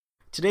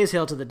Today's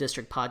Hail to the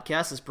District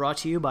podcast is brought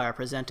to you by our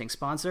presenting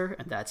sponsor,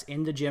 and that's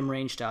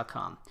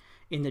InTheGymRange.com.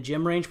 In the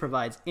Gym Range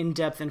provides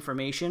in-depth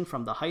information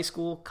from the high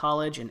school,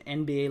 college, and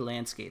NBA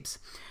landscapes.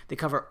 They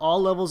cover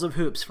all levels of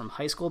hoops from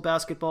high school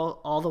basketball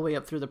all the way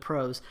up through the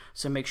pros,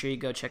 so make sure you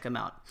go check them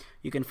out.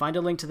 You can find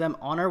a link to them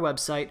on our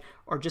website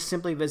or just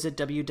simply visit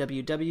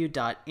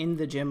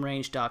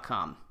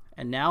www.inthegymrange.com.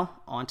 And now,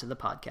 on to the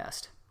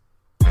podcast.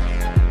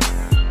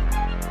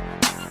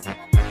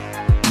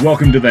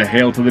 Welcome to the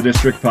Hail to the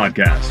District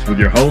podcast with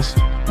your host,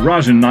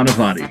 Rajan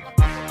Nanavati.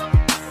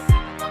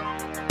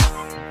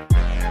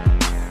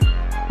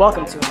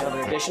 Welcome to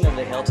another edition of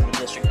the Hail to the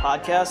District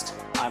podcast.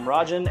 I'm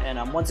Rajan, and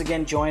I'm once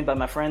again joined by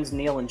my friends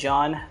Neil and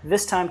John,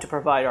 this time to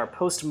provide our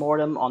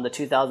post-mortem on the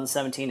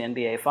 2017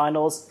 NBA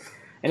Finals.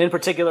 And in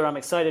particular, I'm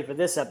excited for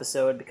this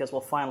episode because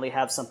we'll finally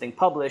have something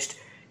published,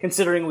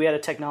 considering we had a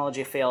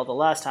technology fail the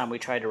last time we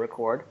tried to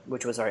record,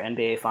 which was our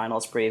NBA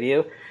Finals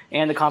preview,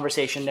 and the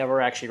conversation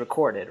never actually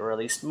recorded, or at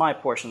least my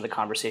portion of the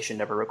conversation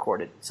never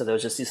recorded. So there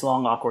was just these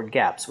long, awkward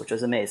gaps, which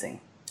was amazing.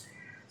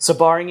 So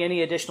barring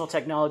any additional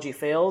technology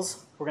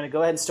fails, we're going to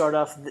go ahead and start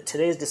off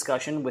today's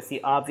discussion with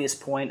the obvious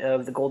point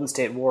of the Golden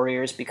State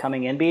Warriors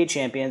becoming NBA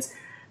champions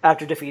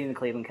after defeating the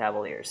Cleveland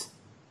Cavaliers.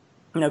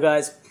 Now,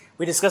 guys,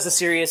 we discussed this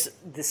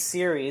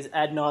series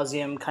ad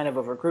nauseum kind of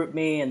over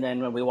GroupMe, and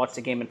then when we watched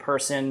the game in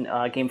person,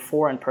 Game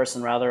 4 in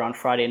person rather, on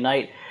Friday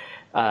night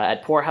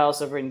at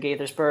Poorhouse over in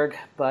Gaithersburg.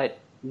 But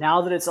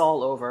now that it's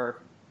all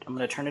over, I'm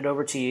going to turn it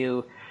over to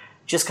you.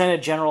 Just kind of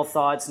general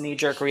thoughts,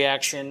 knee-jerk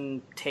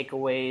reaction,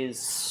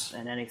 takeaways,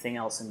 and anything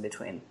else in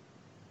between.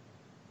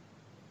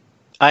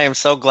 I am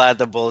so glad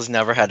the Bulls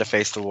never had to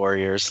face the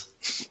Warriors.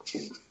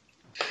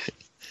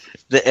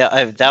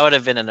 That would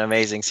have been an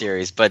amazing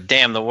series, but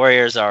damn, the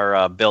Warriors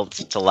are built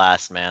to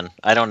last, man.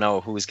 I don't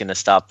know who's going to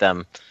stop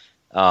them.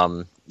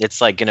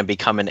 It's like going to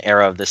become an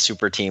era of the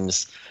super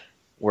teams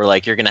where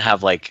like you're going to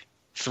have like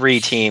 3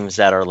 teams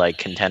that are like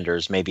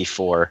contenders, maybe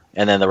 4,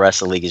 and then the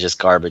rest of the league is just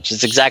garbage.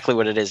 It's exactly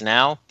what it is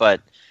now,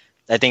 but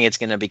I think it's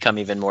going to become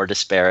even more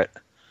disparate.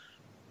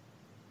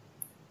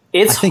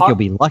 I think you'll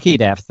be lucky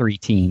to have 3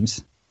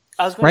 teams.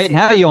 Right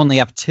now, you only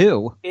have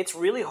 2. It's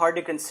really hard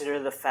to consider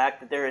the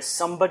fact that there is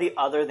somebody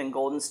other than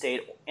Golden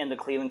State and the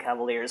Cleveland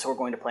Cavaliers who are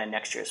going to play in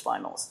next year's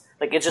finals.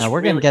 Like it's just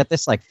we're going to get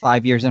this like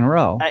 5 years in a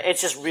row.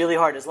 It's just really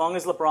hard. As long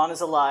as LeBron is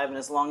alive and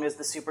as long as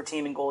the super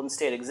team in Golden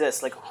State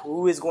exists, like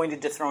who is going to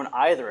dethrone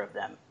either of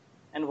them?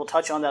 And we'll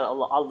touch on that a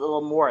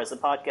little more as the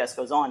podcast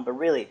goes on. But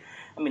really,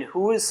 I mean,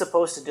 who is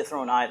supposed to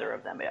dethrone either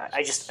of them?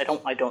 I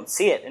don't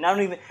see it, and I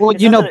don't even. Well,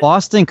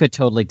 Boston could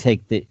totally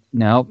take the.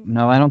 No,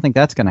 I don't think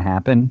that's going to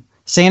happen.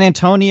 San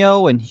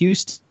Antonio and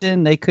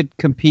Houston, they could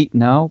compete.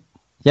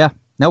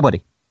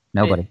 Nobody.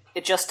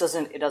 It just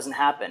doesn't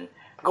happen.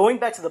 Going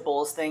back to the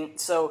Bulls thing,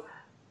 so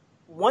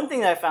one thing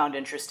that I found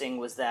interesting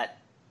was that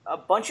a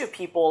bunch of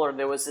people, or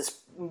there was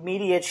this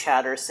media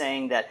chatter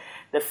saying that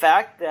the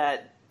fact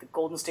that the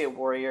Golden State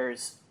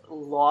Warriors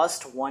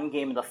lost one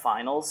game in the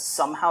finals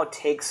somehow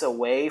takes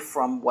away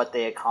from what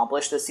they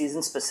accomplished this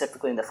season,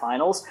 specifically in the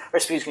finals,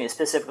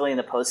 specifically in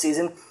the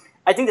postseason.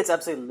 I think that's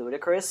absolutely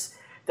ludicrous.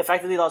 The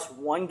fact that they lost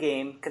one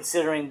game,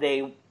 considering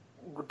they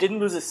didn't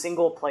lose a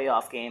single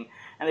playoff game,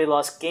 and they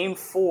lost Game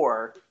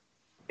 4,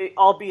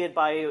 albeit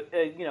by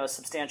a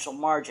substantial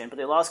margin, but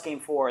they lost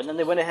Game 4, and then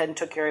they went ahead and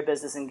took care of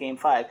business in Game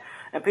 5.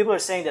 And people are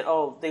saying that,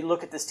 they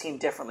look at this team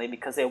differently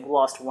because they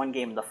lost one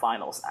game in the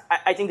finals.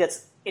 I think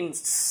that's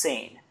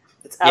insane.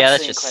 It's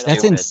absolutely incredible.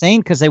 That's insane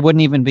because they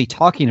wouldn't even be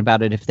talking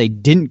about it if they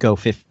didn't go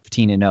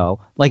 15-0.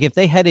 Like if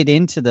they headed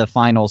into the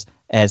finals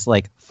as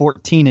like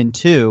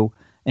 14-2.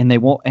 And they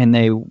won in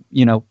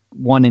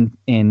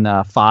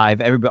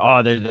 5.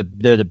 Everybody,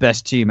 they're the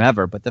best team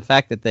ever. But the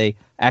fact that they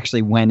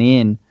actually went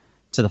in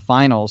to the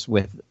finals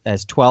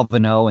as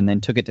 12-0 and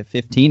then took it to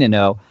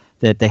 15-0,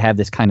 that they have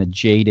this kind of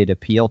jaded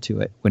appeal to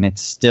it. When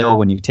it's still,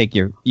 when you take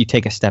a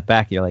step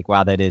back, you're like,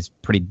 wow, that is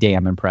pretty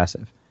damn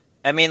impressive.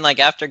 I mean, like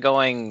after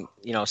going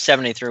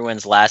 73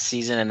 wins last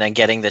season and then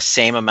getting the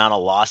same amount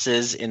of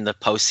losses in the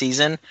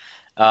postseason,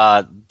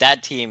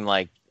 that team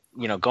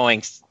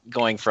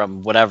going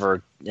from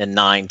whatever in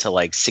 9 to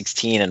like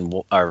 16 and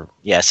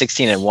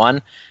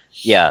 1.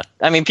 Yeah,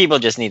 I mean, people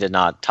just need to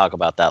not talk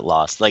about that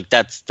loss. Like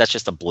that's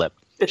just a blip.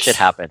 Shit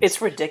happens.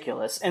 It's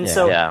ridiculous. And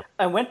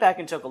I went back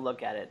and took a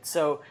look at it.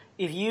 So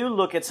if you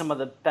look at some of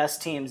the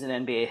best teams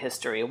in NBA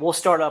history, we'll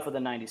start off with the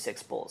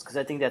 96 Bulls, because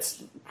I think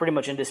that's pretty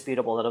much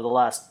indisputable that of the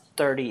last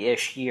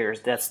 30-ish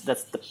years, that's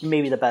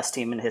maybe the best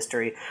team in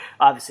history.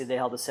 Obviously, they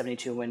held the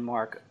 72-win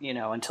mark,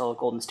 until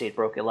Golden State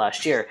broke it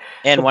last year.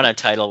 And won a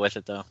title with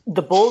it, though.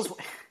 The Bulls...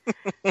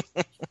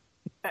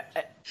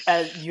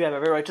 you have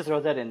every right to throw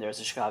that in there as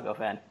a Chicago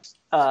fan.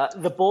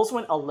 The Bulls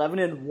went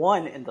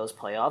 11-1 in those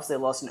playoffs. They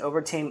lost an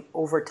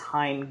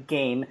overtime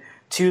game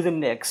to the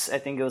Knicks. I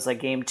think it was like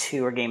Game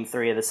 2 or Game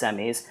 3 of the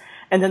semis.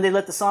 And then they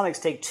let the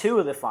Sonics take 2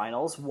 of the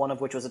finals, one of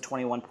which was a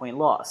 21-point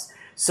loss.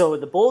 So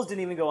the Bulls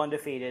didn't even go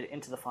undefeated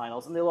into the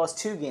finals, and they lost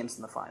 2 games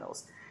in the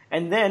finals.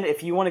 And then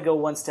if you want to go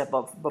one step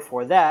up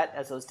before that,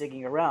 as I was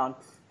digging around,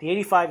 the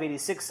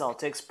 85-86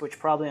 Celtics, which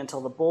probably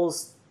until the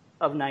Bulls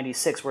of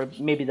 '96 were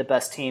maybe the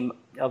best team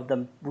of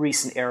the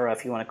recent era,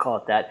 if you want to call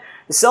it that.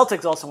 The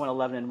Celtics also went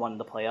 11-1 in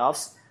the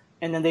playoffs,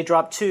 and then they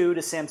dropped 2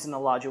 to Samson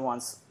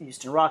Olajuwon's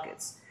Houston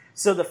Rockets.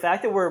 So the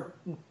fact that we're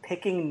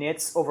picking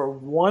nits over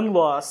one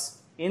loss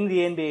in the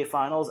NBA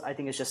Finals, I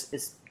think it's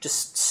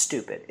just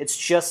stupid. It's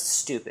just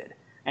stupid.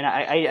 And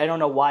I don't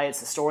know why it's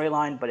the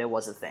storyline, but it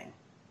was a thing.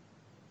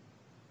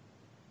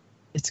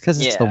 It's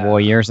because it's the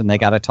Warriors, and they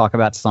got to talk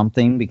about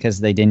something because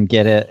they didn't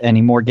get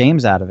any more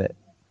games out of it.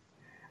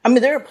 I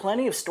mean, there are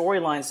plenty of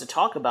storylines to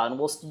talk about, and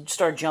we'll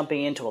start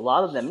jumping into a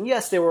lot of them. And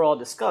yes, they were all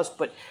discussed,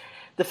 but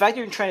the fact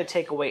that you're trying to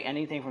take away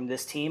anything from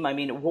this team, I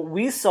mean, what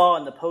we saw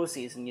in the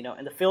postseason,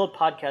 in the field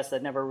podcast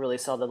that never really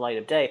saw the light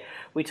of day,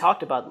 we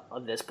talked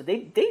about this, but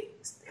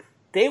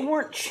they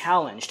weren't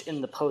challenged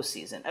in the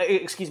postseason.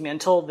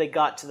 Until they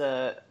got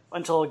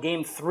until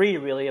Game 3,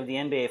 really, of the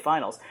NBA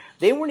Finals.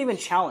 They weren't even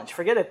challenged.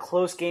 Forget a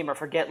close game or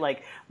forget,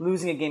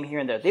 losing a game here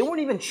and there. They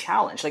weren't even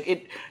challenged.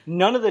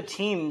 None of the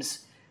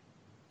teams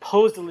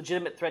posed a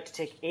legitimate threat to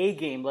take a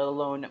game, let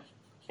alone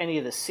any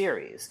of the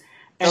series.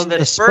 And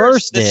the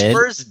Spurs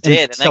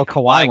did. Until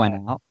Kawhi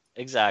went out.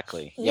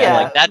 Exactly.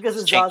 Yeah, that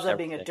because Zaza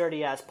being a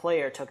dirty-ass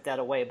player took that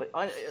away. But,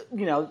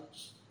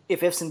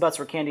 if ifs and buts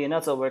were candy and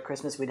nuts over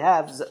Christmas we'd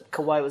have,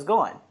 Kawhi was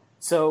gone.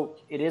 So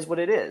it is what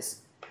it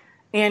is.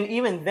 And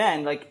even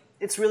then,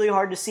 it's really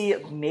hard to see.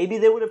 Maybe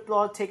they would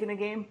have taken a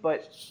game,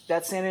 but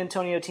that San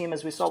Antonio team,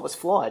 as we saw, was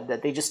flawed.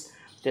 That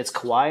it's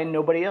Kawhi and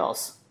nobody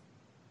else.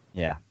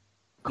 Yeah.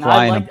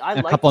 Kawhi and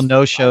a couple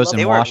no-shows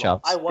and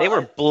washouts.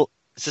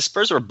 The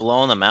Spurs were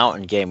blowing them out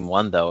in Game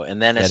 1, though,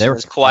 and then as soon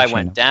as Kawhi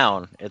went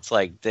down, it's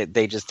like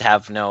they just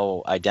have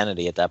no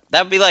identity at that.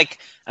 That would be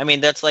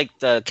that's like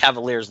the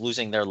Cavaliers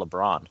losing their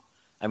LeBron.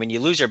 I mean, you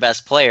lose your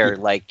best player,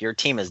 your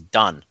team is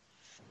done.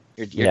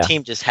 Your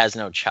team just has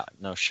no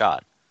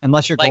shot.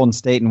 Unless you're Golden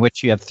State, in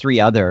which you have 3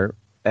 other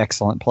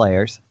excellent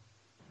players.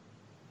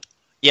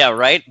 Yeah,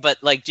 right. But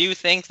do you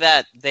think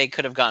that they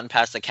could have gotten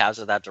past the Cavs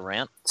without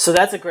Durant? So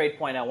that's a great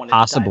point I wanted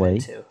to dive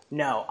into.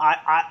 No,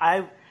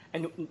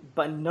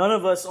 but none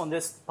of us on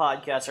this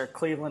podcast are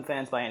Cleveland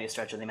fans by any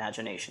stretch of the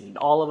imagination.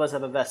 All of us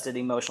have a vested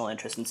emotional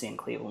interest in seeing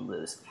Cleveland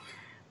lose.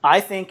 I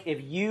think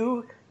if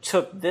you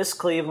took this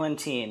Cleveland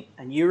team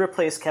and you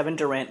replaced Kevin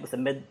Durant with a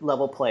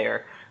mid-level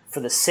player, for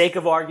the sake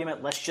of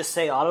argument, let's just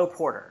say Otto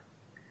Porter.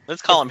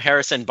 Let's call him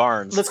Harrison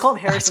Barnes. Let's call him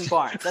Harrison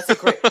Barnes. That's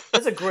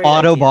a great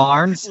Otto idea.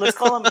 Barnes. Let's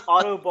call him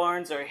Otto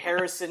Barnes or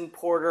Harrison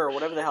Porter or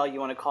whatever the hell you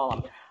want to call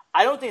him.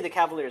 I don't think the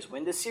Cavaliers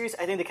win this series.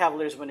 I think the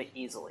Cavaliers win it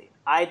easily.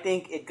 I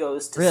think it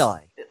goes to...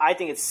 Really? I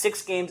think it's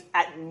 6 games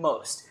at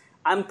most.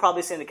 I'm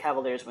probably saying the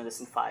Cavaliers win this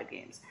in 5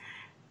 games.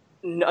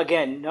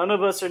 Again, none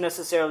of us are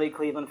necessarily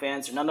Cleveland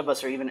fans, or none of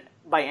us are even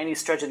by any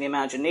stretch of the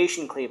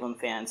imagination Cleveland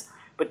fans.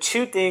 But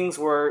 2 things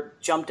were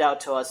jumped out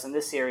to us in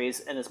this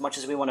series, and as much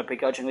as we want to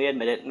begrudgingly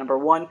admit it, number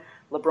 1,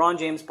 LeBron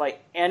James, by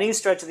any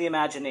stretch of the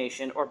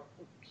imagination, or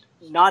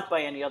not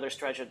by any other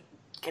stretch,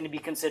 can be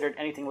considered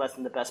anything less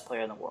than the best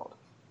player in the world.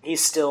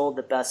 He's still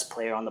the best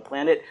player on the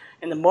planet.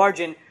 In the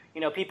margin,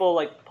 people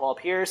like Paul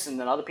Pierce and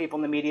then other people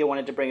in the media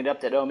wanted to bring it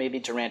up that, maybe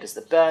Durant is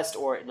the best,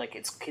 or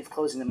it's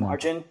closing the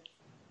margin.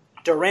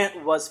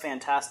 Durant was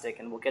fantastic,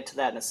 and we'll get to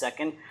that in a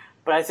second.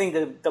 But I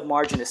think the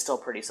margin is still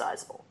pretty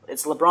sizable.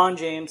 It's LeBron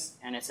James,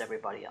 and it's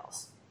everybody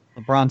else.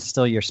 LeBron's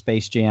still your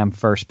Space Jam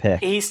first pick.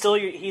 He's still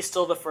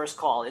the first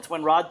call. It's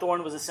when Rod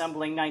Thorne was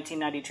assembling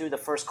 1992, the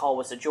first call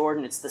was to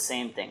Jordan. It's the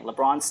same thing.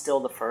 LeBron's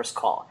still the first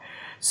call.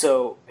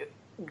 So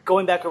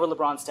going back over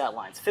LeBron's stat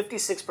lines,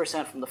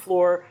 56% from the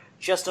floor,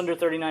 just under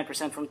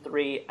 39% from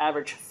 3,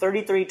 average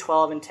 33,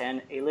 12, and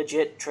 10, a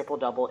legit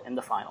triple-double in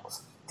the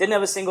finals. Didn't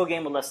have a single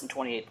game with less than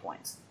 28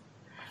 points.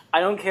 I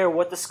don't care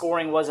what the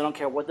scoring was. I don't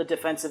care what the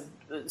defensive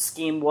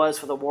scheme was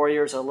for the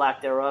Warriors or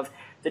lack thereof.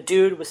 The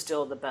dude was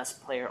still the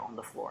best player on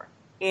the floor.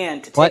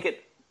 And to take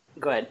it...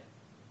 Go ahead.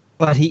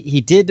 But he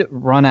did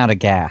run out of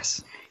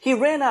gas. He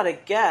ran out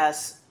of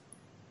gas...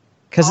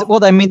 Because,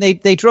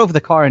 they drove the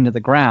car into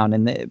the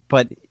ground,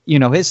 but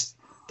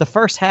the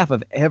first half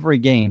of every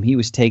game, he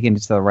was taken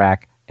to the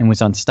rack and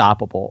was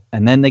unstoppable.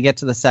 And then they get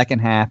to the second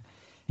half,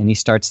 and he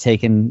starts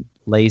taking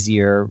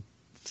lazier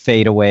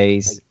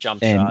fadeaways,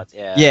 jump shots.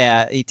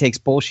 Yeah, he takes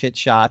bullshit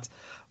shots.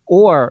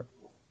 Or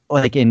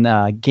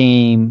in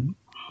game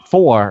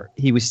 4,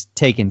 he was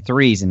taking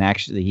threes, and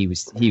actually he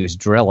was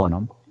drilling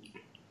them.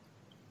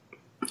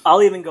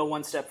 I'll even go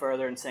one step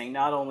further and saying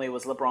not only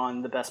was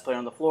LeBron the best player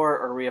on the floor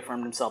or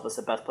reaffirmed himself as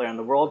the best player in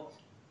the world,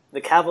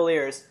 the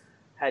Cavaliers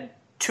had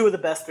 2 of the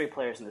best 3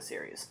 players in the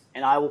series.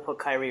 And I will put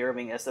Kyrie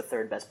Irving as the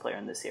 3rd best player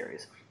in this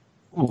series.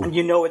 Ooh. And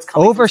it's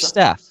coming over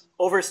Steph.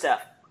 Over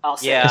Steph. I'll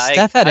say. Yeah,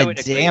 Steph had a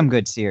damn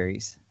good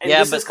series. And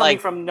this is coming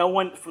from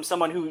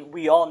someone who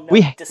we all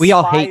know we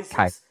all hate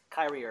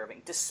Kyrie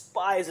Irving.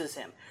 Despises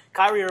him.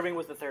 Kyrie Irving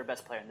was the 3rd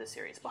best player in this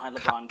series behind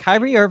LeBron.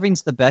 Kyrie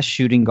Irving's the best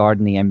shooting guard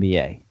in the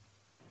NBA.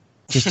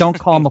 Just don't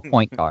call him a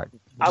point guard.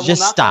 I will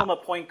not call him a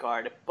point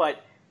guard,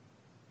 but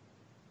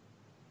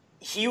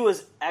he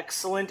was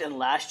excellent in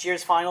last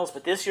year's finals,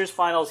 but this year's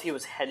finals he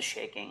was head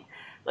shaking.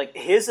 Like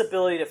his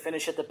ability to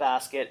finish at the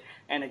basket,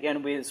 and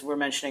again, as we're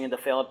mentioning in the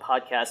failed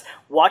podcast,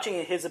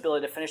 watching his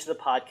ability to finish the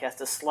podcast,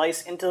 to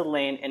slice into the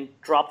lane and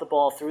drop the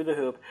ball through the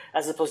hoop,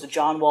 as opposed to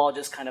John Wall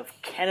just kind of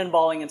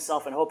cannonballing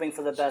himself and hoping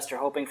for the best or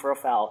hoping for a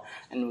foul.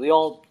 And we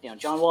all,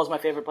 John Wall is my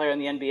favorite player in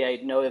the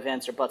NBA, no ifs,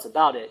 ands, or buts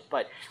about it,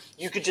 but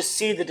you could just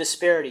see the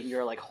disparity.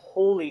 You're like,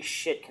 holy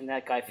shit, can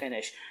that guy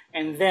finish?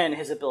 And then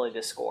his ability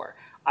to score.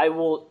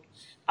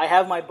 I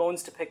have my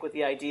bones to pick with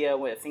the idea.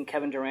 I think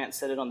Kevin Durant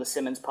said it on the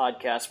Simmons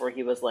podcast where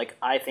he was like,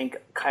 I think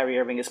Kyrie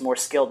Irving is more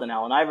skilled than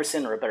Allen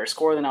Iverson or a better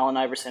scorer than Allen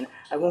Iverson.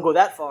 I won't go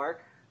that far,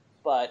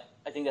 but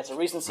I think that's a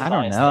recency bias.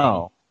 I don't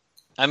know.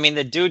 I mean,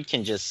 the dude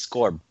can just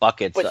score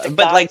buckets.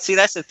 But see,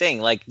 that's the thing.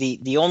 Like,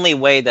 the only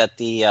way that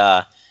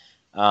the,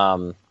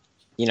 Cavs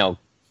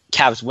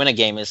win a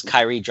game is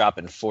Kyrie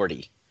dropping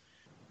 40,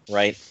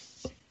 right?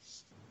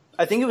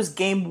 I think it was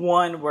game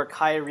 1 where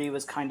Kyrie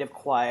was kind of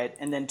quiet,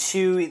 and then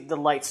 2, the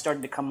lights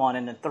started to come on,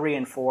 and then 3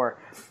 and 4,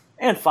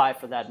 and 5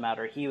 for that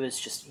matter. He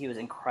was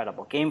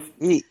incredible.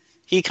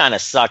 He kind of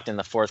sucked in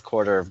the fourth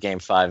quarter of game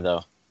 5,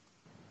 though.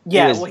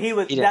 Yeah, he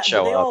didn't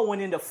show they up. all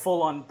went into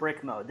full-on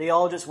brick mode. They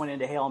all just went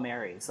into Hail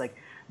Marys. Like,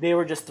 they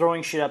were just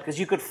throwing shit up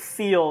because you could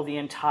feel the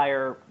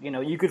entire,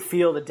 you could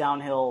feel the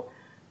downhill,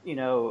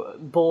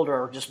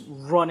 boulder just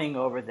running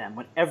over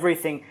them.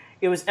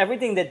 It was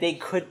everything that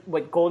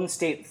what Golden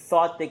State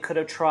thought they could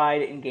have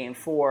tried in Game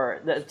 4,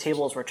 the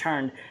tables were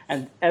turned,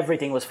 and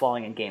everything was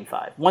falling in Game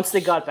 5. Once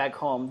they got back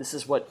home, this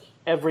is what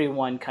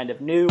everyone kind of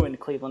knew and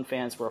Cleveland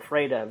fans were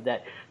afraid of,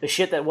 that the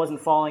shit that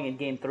wasn't falling in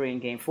Game 3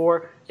 and Game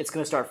 4, it's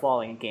going to start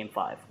falling in Game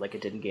 5, like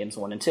it did in Games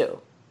 1 and 2.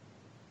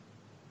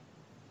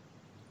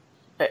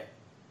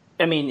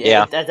 I mean,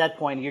 yeah. At that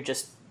point, you're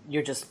just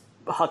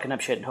hucking up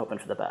shit and hoping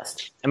for the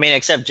best. I mean,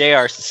 except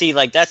J.R. See,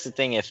 like, that's the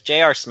thing. If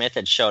J.R. Smith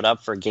had showed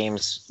up for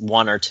games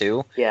 1 or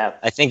 2, yeah,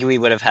 I think we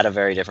would have had a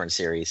very different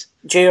series.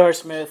 J.R.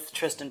 Smith,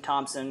 Tristan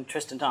Thompson,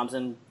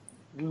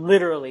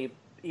 literally,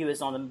 he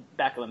was on the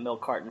back of a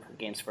milk carton for the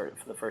games for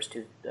the first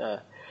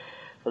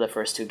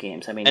two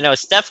games. I mean, I know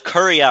Steph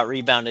Curry out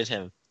rebounded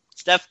him.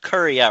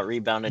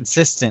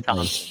 Consistently.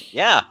 Thompson.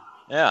 Yeah.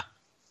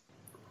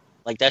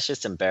 Like, that's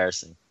just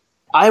embarrassing.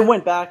 I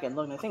went back and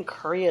looked, and I think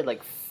Curry had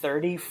like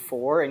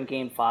 34 in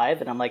Game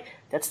 5, and I'm like,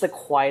 that's the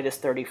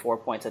quietest 34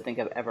 points I think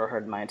I've ever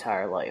heard in my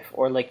entire life.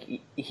 Or like,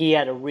 he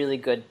had a really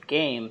good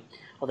game,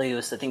 although he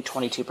was, I think,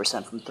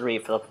 22% from 3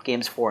 for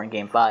Games 4 and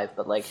Game 5.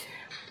 But like,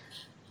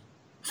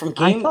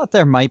 I thought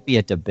there might be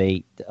a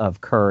debate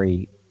of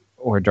Curry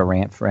or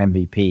Durant for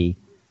MVP.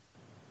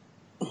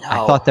 No.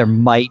 I thought there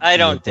might be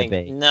a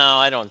debate.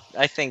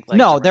 I think like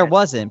no, Durant, there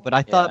wasn't. But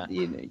I thought,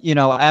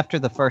 after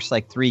the first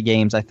like 3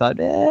 games, I thought,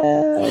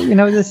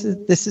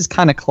 this is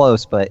kind of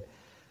close. But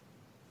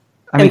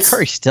I mean,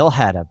 Curry still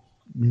had a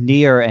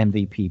near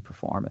MVP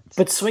performance.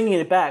 But swinging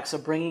it back, so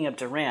bringing up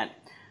Durant,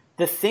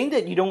 the thing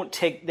that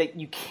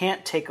you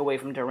can't take away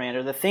from Durant,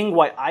 or the thing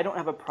why I don't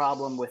have a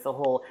problem with the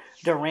whole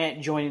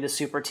Durant joining the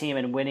super team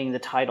and winning the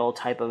title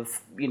type of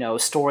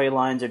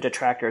storylines or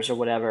detractors or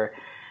whatever.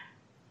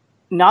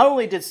 Not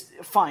only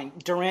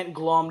Durant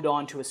glommed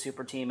onto a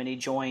super team and he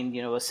joined,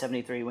 a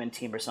 73-win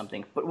team or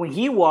something, but when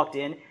he walked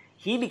in,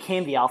 he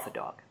became the alpha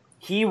dog.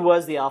 He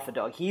was the alpha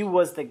dog. He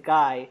was the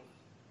guy.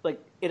 Like,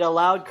 it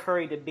allowed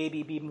Curry to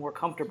maybe be more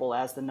comfortable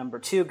as the number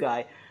 2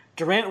 guy.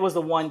 Durant was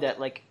the one that,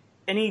 like,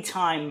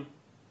 anytime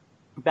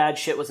bad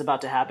shit was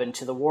about to happen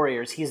to the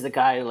Warriors, he's the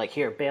guy, like,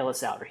 here, bail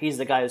us out, or he's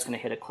the guy who's going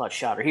to hit a clutch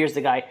shot, or he's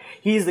the guy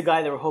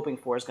they were hoping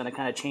for is going to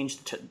kind of change,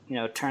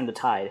 turn the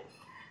tide.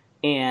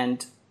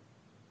 And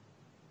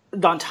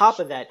on top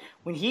of that,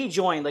 when he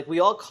joined, like, we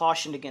all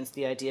cautioned against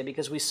the idea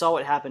because we saw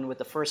what happened with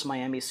the first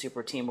Miami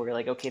super team where we're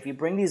like, okay, if you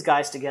bring these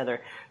guys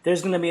together,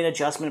 there's going to be an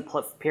adjustment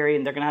period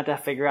and they're going to have to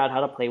figure out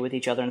how to play with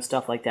each other and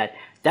stuff like that.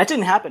 That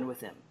didn't happen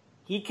with him.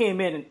 He came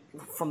in and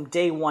from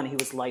day 1, he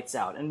was lights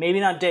out. And maybe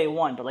not day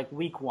 1, but like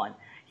week 1,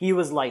 he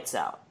was lights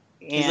out.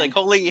 And he's like,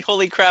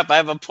 holy crap, I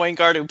have a point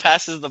guard who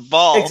passes the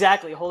ball.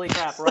 Exactly, holy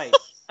crap, right.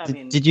 I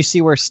mean, did you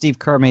see where Steve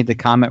Kerr made the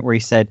comment where he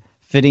said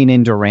fitting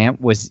in Durant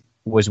was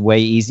way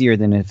easier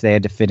than if they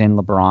had to fit in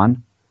LeBron?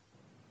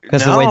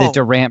 Because the way that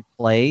Durant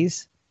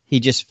plays, he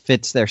just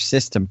fits their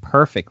system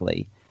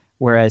perfectly.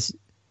 Whereas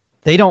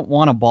they don't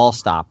want a ball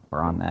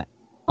stopper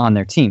on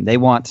their team. They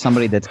want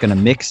somebody that's going to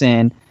mix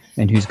in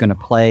and who's going to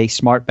play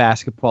smart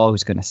basketball,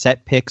 who's going to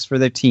set picks for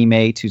their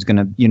teammates, who's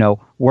going to,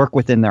 work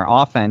within their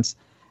offense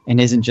and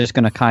isn't just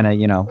going to kind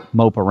of,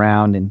 mope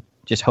around and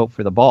just hope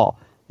for the ball.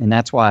 And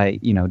that's why,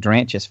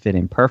 Durant just fit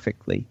in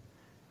perfectly.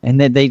 And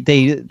then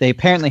they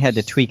apparently had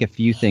to tweak a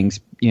few things.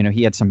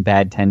 He had some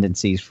bad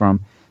tendencies from,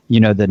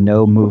 the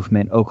no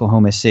movement,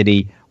 Oklahoma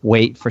City,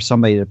 wait for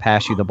somebody to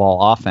pass you the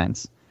ball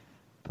offense.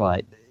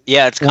 But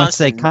yeah, it's once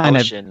they kind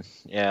of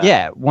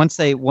once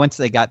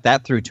they got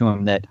that through to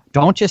him, that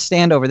don't just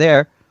stand over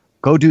there,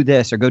 go do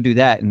this or go do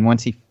that. And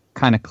once he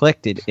kind of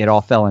clicked, it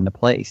all fell into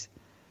place.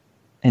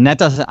 And I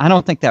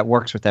don't think that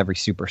works with every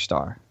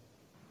superstar.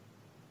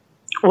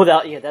 Well,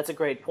 that's a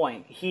great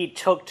point. He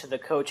took to the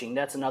coaching.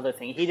 That's another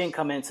thing. He didn't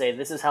come in and say,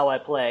 this is how I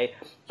play,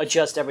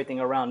 adjust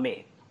everything around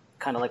me.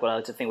 kind of like what I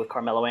like to think with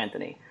Carmelo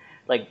Anthony.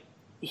 Like,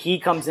 he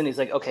comes in, he's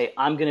like, okay,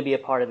 I'm going to be a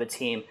part of a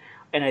team.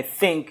 And I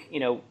think,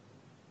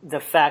 the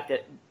fact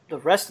that the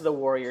rest of the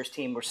Warriors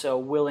team were so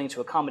willing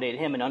to accommodate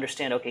him and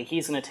understand, okay,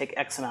 he's going to take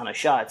X amount of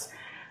shots.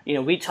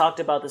 We talked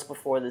about this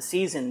before the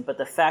season, but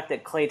the fact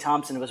that Klay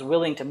Thompson was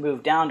willing to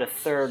move down to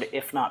third,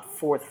 if not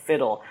fourth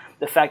fiddle,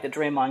 the fact that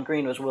Draymond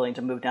Green was willing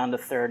to move down to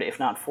third, if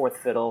not fourth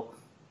fiddle,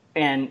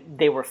 and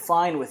they were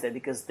fine with it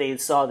because they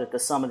saw that the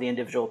sum of the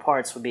individual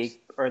parts would be,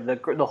 or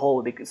the whole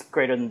would be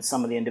greater than the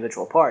sum of the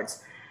individual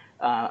parts.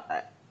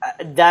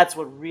 That's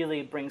what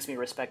really brings me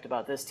respect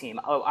about this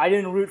team. I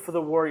didn't root for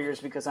the Warriors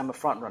because I'm a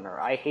front runner.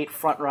 I hate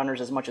front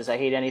runners as much as I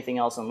hate anything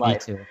else in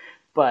life. Me too.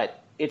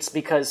 But it's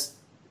because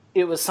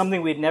it was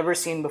something we'd never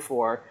seen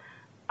before.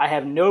 I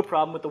have no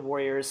problem with the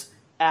Warriors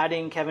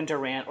adding Kevin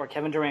Durant or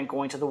Kevin Durant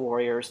going to the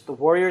Warriors. The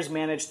Warriors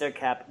managed their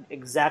cap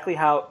exactly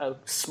how a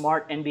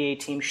smart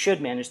NBA team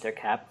should manage their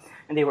cap,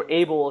 and they were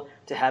able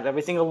to have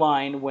everything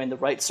aligned when the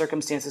right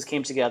circumstances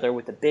came together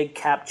with the big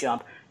cap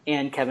jump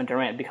and Kevin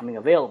Durant becoming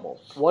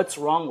available. What's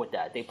wrong with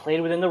that? They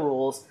played within the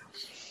rules.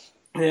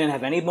 They didn't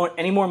have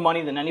any more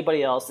money than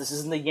anybody else. This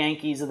isn't the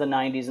Yankees of the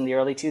 90s and the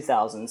early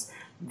 2000s.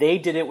 They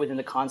did it within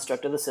the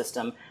construct of the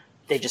system.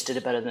 They just did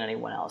it better than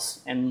anyone else.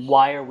 And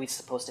why are we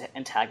supposed to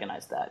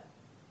antagonize that?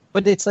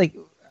 But it's like,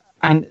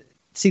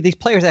 these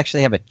players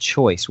actually have a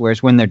choice,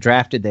 whereas when they're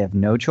drafted, they have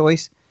no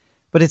choice.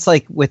 But it's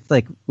like with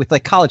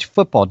college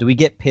football, do we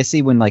get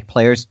pissy when like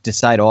players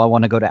decide, oh, I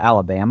want to go to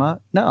Alabama?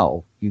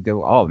 No, you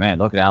go, oh man,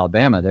 look at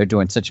Alabama, they're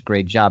doing such a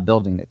great job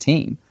building the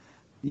team,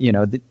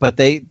 But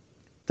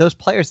those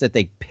players that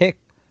they pick,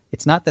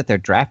 it's not that they're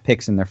draft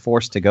picks and they're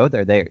forced to go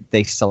there.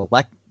 They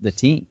select the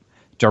team.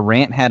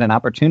 Durant had an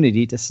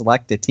opportunity to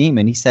select a team,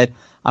 and he said,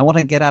 I want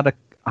to get out of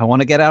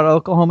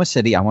Oklahoma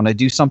City. I want to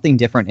do something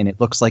different, and it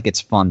looks like it's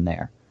fun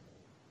there.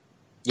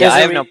 Yeah, I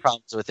have no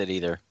problems with it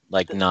either.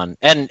 Like none.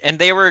 And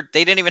they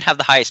didn't even have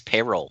the highest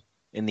payroll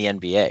in the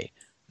NBA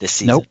this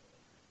season. Nope.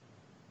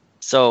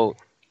 So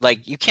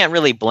like you can't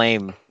really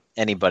blame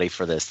anybody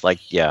for this.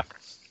 Like, yeah,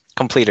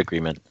 complete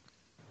agreement.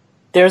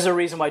 There's a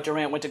reason why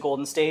Durant went to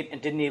Golden State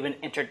and didn't even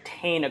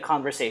entertain a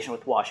conversation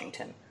with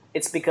Washington.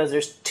 It's because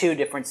there's two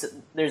different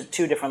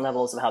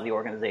levels of how the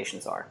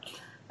organizations are.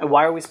 And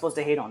why are we supposed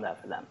to hate on that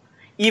for them?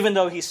 Even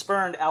though he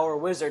spurned our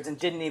Wizards and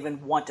didn't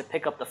even want to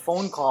pick up the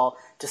phone call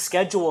to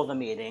schedule the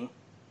meeting,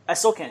 I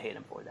still can't hate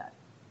him for that.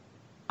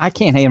 I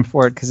can't hate him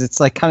for it because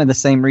it's like kind of the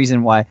same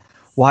reason why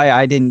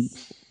I didn't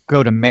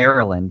go to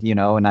Maryland,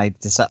 and I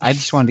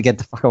just wanted to get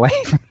the fuck away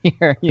from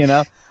here,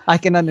 I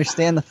can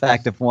understand the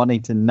fact of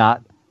wanting to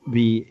not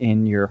be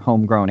in your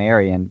homegrown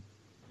area and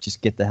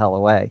just get the hell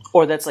away.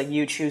 Or that's like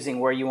you choosing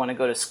where you want to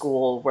go to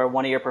school, where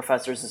one of your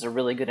professors is a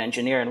really good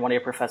engineer and one of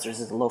your professors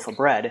is a loaf of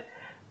bread.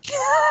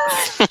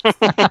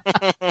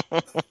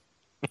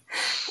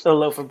 The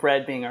loaf of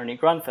bread being Ernie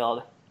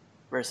Grunfeld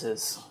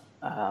versus...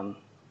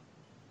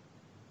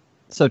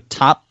 So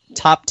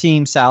top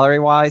team salary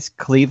wise: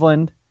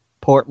 Cleveland,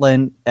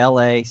 Portland,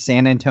 LA,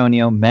 San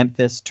Antonio,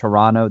 Memphis,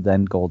 Toronto,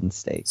 then Golden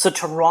State. So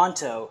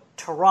Toronto,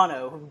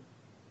 who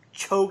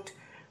choked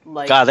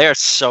like... God, they're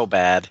so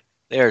bad.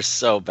 They're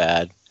so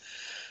bad.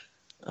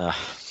 And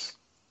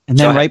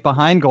then right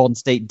behind Golden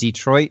State,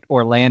 Detroit,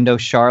 Orlando,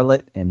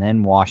 Charlotte, and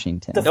then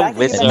Washington. The fact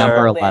that you mentioned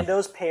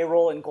Orlando's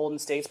payroll and Golden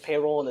State's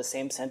payroll in the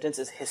same sentence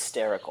is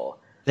hysterical.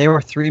 They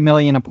were $3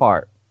 million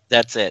apart.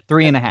 That's it.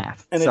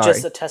 3.5. And it's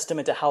just a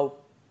testament to how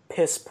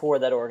piss poor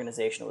that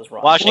organization was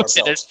run.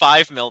 Washington is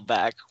 $5 million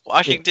back.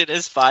 Washington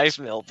is $5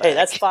 million back. Hey,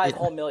 that's $5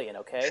 whole million,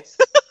 okay?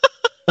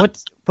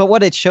 But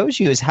what it shows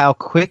you is how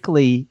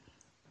quickly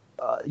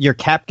your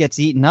cap gets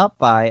eaten up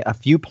by a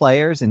few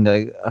players and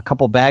a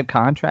couple bad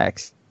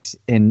contracts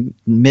in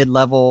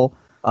mid-level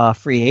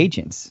free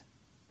agents.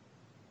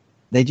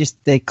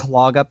 They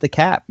clog up the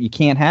cap. You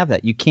can't have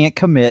that. You can't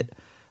commit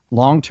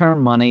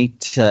long-term money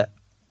to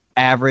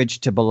average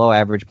to below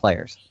average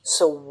players.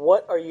 So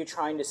what are you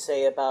trying to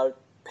say about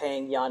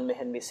paying Jan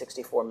Mahinmi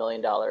 $64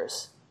 million?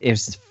 It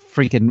was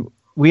freaking...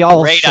 We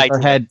all shook our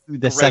head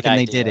the second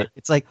they did it.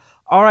 It's like,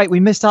 all right, we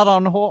missed out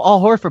on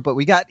Al Horford, but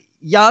we got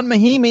Jan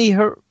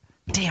Mahinmi.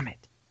 Damn it.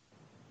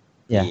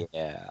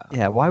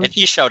 Yeah. Why would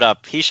he showed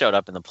up? He showed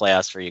up in the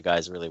playoffs for you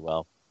guys really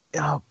well.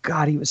 Oh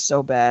God, he was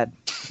so bad.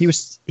 He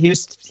was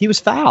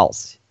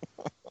fouls.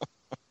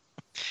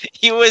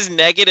 He was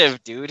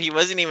negative, dude. He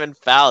wasn't even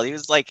foul. He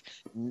was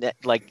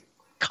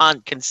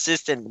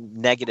consistent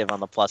negative on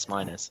the plus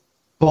minus.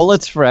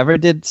 Bullets Forever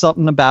did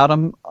something about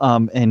him.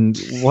 In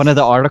one of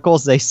the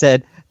articles, they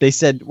said,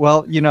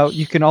 well,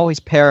 you can always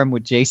pair him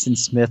with Jason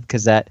Smith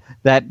because that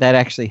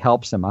actually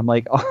helps him. I'm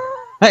like,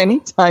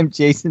 anytime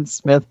Jason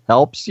Smith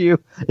helps you,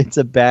 it's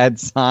a bad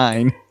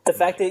sign. The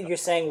fact that you're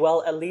saying,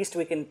 well, at least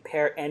we can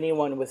pair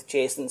anyone with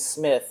Jason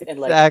Smith and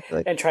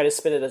and try to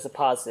spin it as a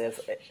positive.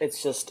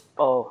 It's just,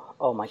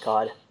 oh my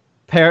God.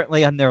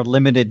 Apparently, on their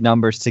limited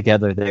numbers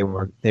together, they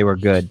were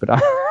good,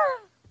 but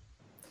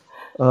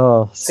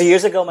So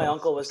years ago, my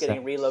uncle was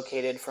getting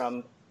relocated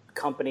from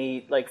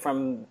company, like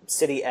from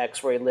city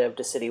X where he lived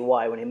to city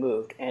Y when he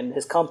moved, and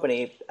his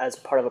company, as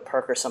part of a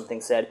perk or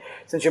something, said,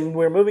 since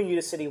we're moving you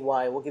to city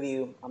Y, we'll give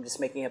you, I'm just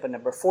making up a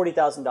number,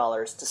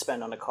 $40,000 to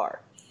spend on a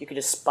car. You could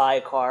just buy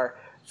a car,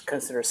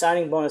 consider a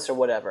signing bonus or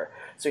whatever.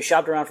 So he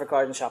shopped around for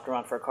cars and shopped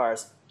around for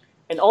cars.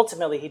 And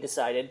ultimately he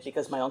decided,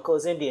 because my uncle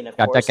is Indian, of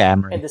course,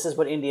 and this is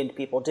what Indian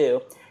people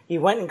do, he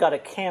went and got a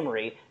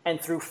Camry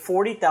and threw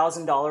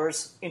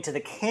 $40,000 into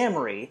the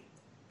Camry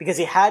because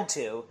he had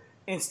to,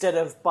 instead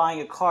of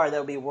buying a car that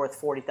would be worth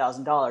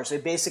 $40,000. So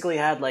he basically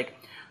had like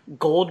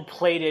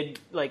gold-plated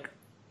like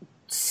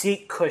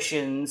seat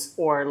cushions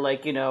or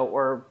like, you know,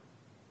 or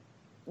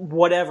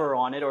whatever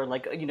on it, or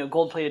like, you know,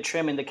 gold-plated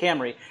trim in the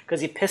Camry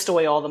because he pissed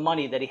away all the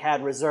money that he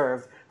had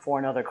reserved for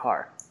another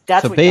car.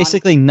 That's so what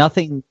basically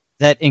nothing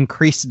that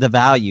increased the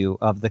value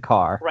of the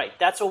car. Right.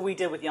 That's what we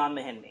did with Jan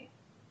Mahinmi.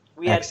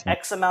 We had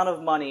X amount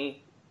of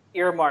money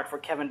earmarked for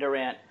Kevin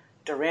Durant.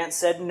 Durant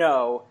said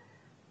no,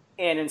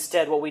 and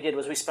instead what we did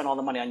was we spent all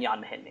the money on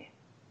Jan Mahinmi.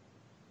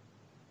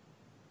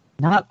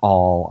 Not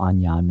all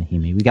on Jan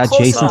Mahinmi. We got Close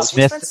Jason enough.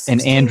 Smith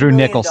and Andrew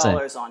Nicholson. $16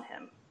 million on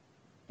him.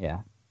 Yeah.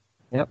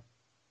 Yep.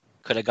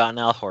 Could have gotten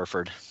Al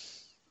Horford.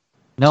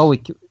 No, we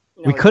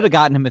could have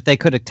gotten him if they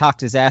could have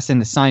talked his ass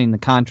into signing the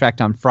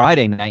contract on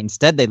Friday night.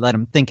 Instead, they let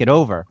him think it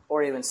over.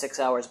 Or even 6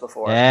 hours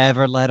before.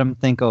 Never let him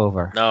think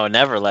over. No,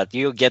 never let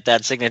you get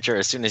that signature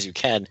as soon as you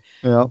can.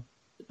 Yep.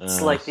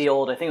 It's like the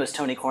old, I think it was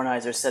Tony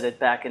Kornheiser said it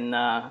back in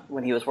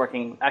when he was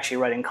actually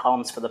writing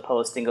columns for the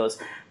Post, and goes,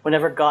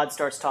 whenever God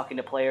starts talking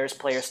to players,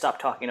 players stop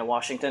talking to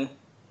Washington.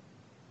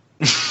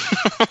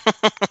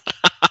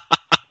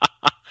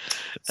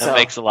 That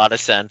makes a lot of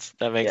sense.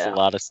 That makes a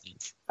lot of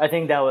sense. I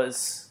think that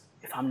was,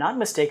 if I'm not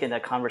mistaken,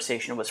 that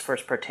conversation was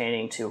first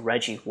pertaining to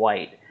Reggie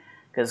White.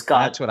 Because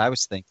God, that's what I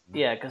was thinking.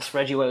 Yeah, because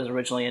Reggie White was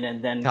originally in,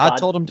 and then God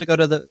told him to go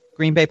to the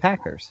Green Bay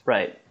Packers.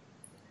 Right.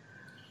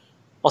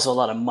 Also, a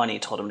lot of money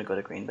told him to go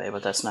to Green Bay,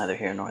 but that's neither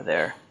here nor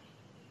there.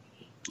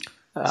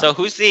 So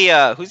who's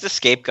the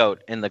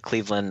scapegoat in the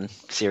Cleveland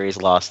series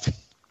loss?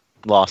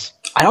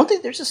 I don't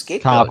think there's a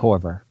scapegoat. Kyle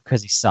Korver,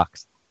 because he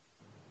sucks.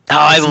 Oh,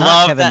 I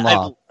love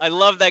that. I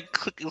love that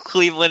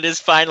Cleveland is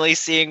finally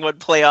seeing what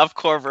playoff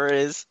Korver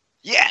is.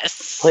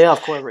 Yes, playoff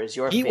Korver is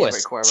your he favorite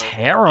was Korver.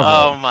 Terrible.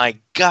 Oh my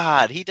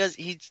God,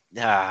 he's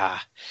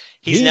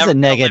never a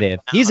negative.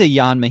 He's a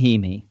Jan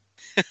Mahinmi.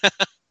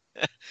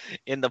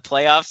 In the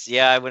playoffs,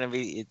 yeah, I wouldn't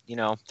be. You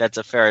know, that's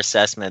a fair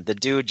assessment. The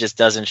dude just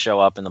doesn't show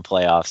up in the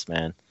playoffs,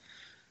 man.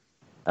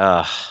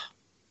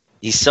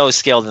 He's so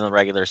skilled in the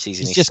regular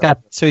season. He's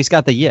got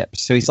the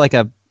yips. So he's like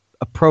a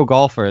pro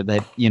golfer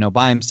that, you know,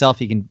 by himself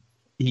he can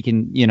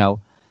you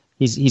know,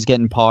 he's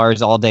getting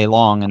pars all day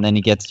long, and then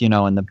he gets, you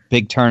know, in the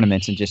big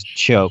tournaments and just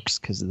chokes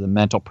because the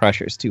mental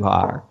pressure is too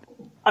high.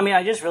 I mean,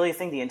 I just really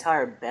think the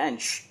entire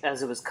bench,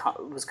 as it was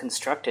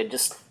constructed,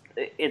 just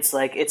it's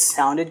like it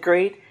sounded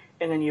great,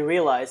 and then you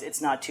realize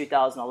it's not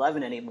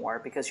 2011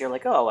 anymore because you're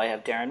like, oh, I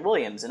have Darren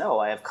Williams, and oh,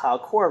 I have Kyle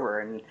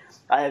Korver, and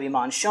I have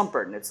Iman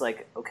Shumpert, and it's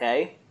like,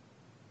 okay,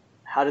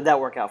 how did that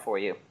work out for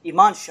you?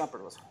 Iman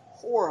Shumpert was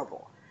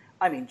horrible.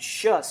 I mean,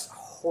 just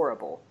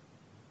horrible.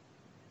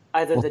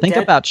 Think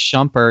about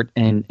Shumpert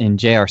and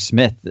J.R.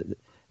 Smith.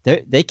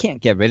 They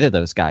can't get rid of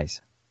those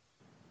guys.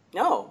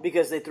 No,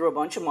 because they threw a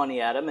bunch of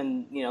money at him,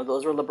 and you know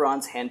those were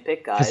LeBron's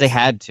handpicked guys. Because they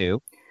had to.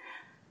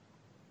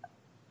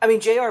 I mean,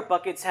 J.R.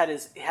 Buckets had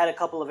a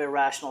couple of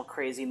irrational,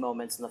 crazy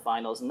moments in the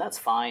finals, and that's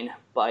fine.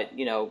 But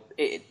you know,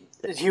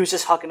 he was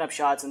just hucking up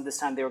shots, and this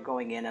time they were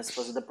going in as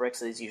opposed to the bricks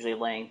that he's usually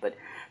laying. But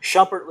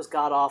Shumpert was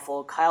god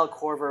awful. Kyle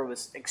Korver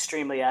was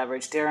extremely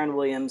average. Darren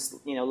Williams,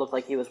 you know, looked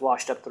like he was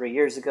washed up 3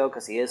 years ago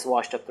because he is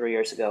washed up 3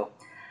 years ago.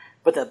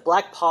 But the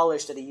black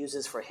polish that he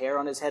uses for hair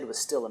on his head was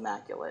still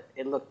immaculate.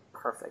 It looked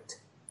perfect.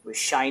 It was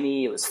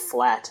shiny. It was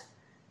flat.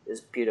 It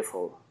was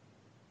beautiful.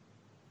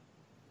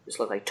 It just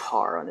looked like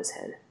tar on his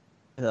head.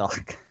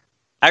 Ugh.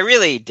 I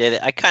really did.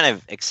 I kind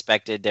of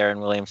expected Darren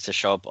Williams to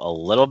show up a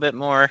little bit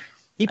more.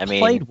 He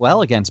played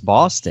well against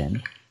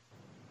Boston.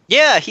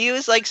 Yeah, he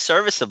was like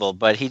serviceable,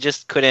 but he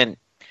just couldn't.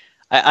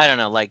 I don't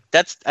know. Like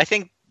I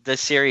think the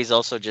series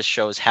also just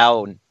shows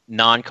how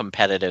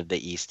non-competitive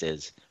the East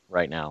is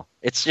right now.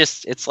 It's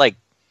just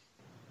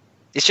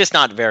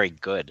not very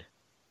good.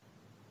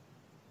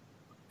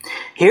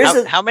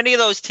 How many of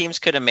those teams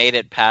could have made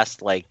it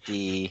past like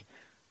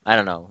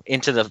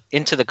into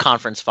the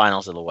conference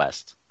finals of the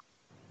West,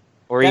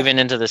 or even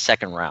into the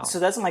second round? So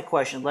that's my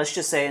question. Let's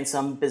just say in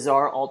some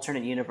bizarre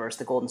alternate universe,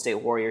 the Golden State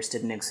Warriors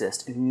didn't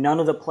exist. None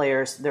of the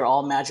players, they're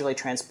all magically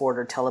transported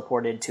or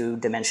teleported to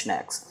Dimension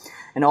X.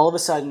 And all of a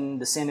sudden,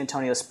 the San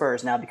Antonio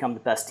Spurs now become the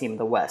best team in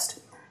the West.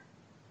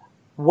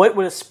 What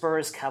would a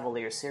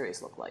Spurs-Cavaliers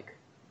series look like?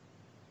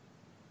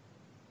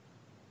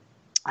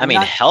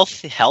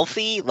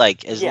 Healthy,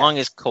 like as long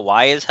as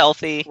Kawhi is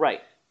healthy.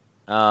 Right.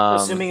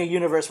 Assuming a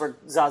universe where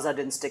Zaza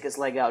didn't stick his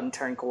leg out and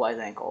turn Kawhi's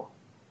ankle.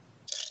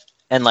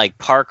 And like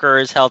Parker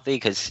is healthy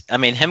because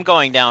him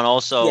going down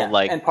also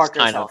and Parker's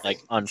kind healthy, of like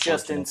unfortunate.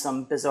 Just in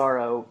some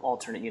bizarro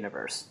alternate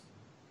universe.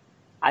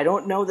 I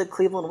don't know that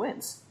Cleveland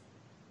wins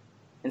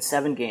in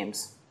 7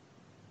 games.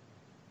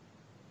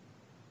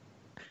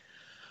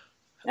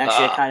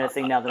 Actually, I kind of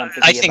think now that I'm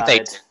thinking about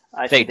it,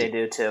 I think they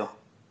do too.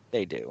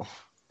 They do.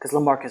 Because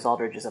LaMarcus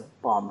Aldridge is a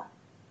bum.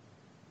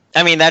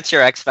 I mean, that's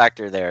your X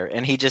factor there,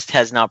 and he just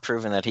has not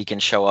proven that he can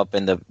show up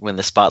when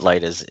the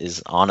spotlight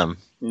is on him.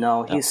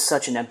 No, he's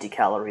such an empty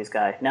calories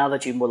guy. Now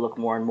that you look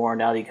more and more,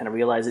 now that you kind of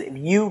realize it, if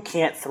you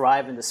can't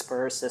thrive in the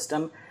Spurs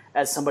system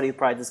as somebody who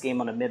prides this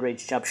game on a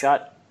mid-range jump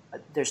shot,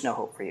 there's no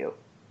hope for you.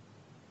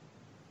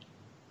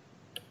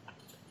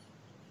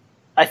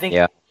 I think,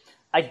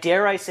 I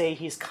dare say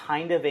he's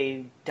kind of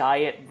a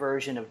diet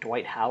version of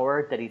Dwight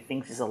Howard that he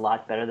thinks is a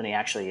lot better than he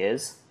actually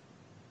is.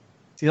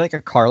 Is he like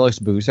a Carlos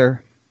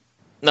Boozer?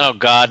 No,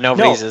 God,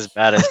 nobody's as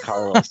bad as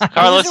Carlos.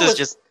 Carlos is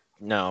just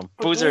no.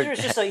 Boozer is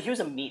just he was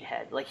a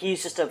meathead. Like,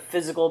 he's just a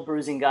physical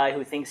bruising guy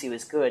who thinks he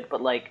was good.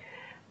 But like,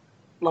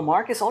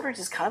 LaMarcus Aldridge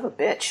is kind of a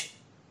bitch.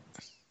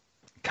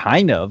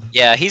 Kind of.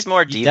 Yeah, he's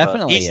more diva.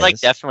 Definitely he's like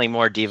definitely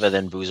more diva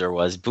than Boozer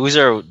was.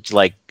 Boozer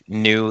like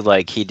knew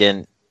like he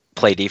didn't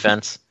play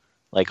defense.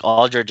 Like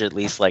Aldridge at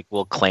least like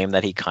will claim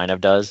that he kind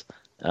of does.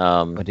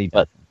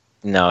 But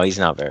no, he's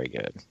not very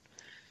good.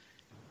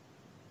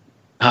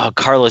 Oh,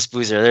 Carlos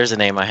Boozer. There's a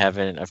name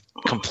I've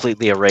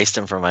completely erased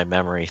him from my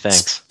memory.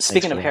 Thanks.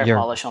 Speaking of hair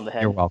polish on the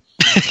head. You're welcome.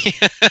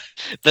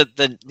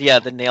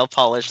 the nail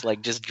polish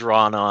like just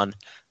drawn on.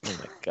 Oh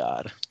my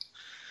God.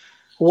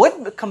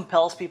 What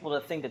compels people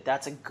to think that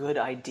that's a good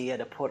idea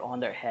to put on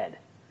their head?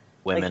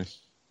 Women.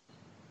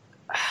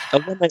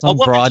 Some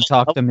broad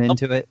talked them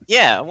into it.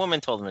 Yeah, a woman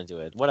told them to do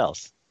it. What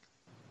else?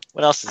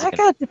 What else is it? I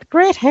got this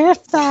great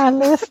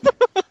hairstylist.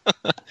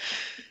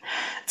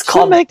 It's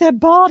called make that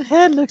bald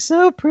head look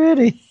so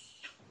pretty.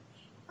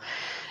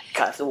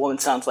 God, if the woman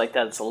sounds like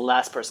that, it's the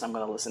last person I'm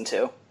going to listen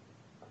to.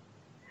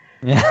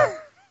 Yeah.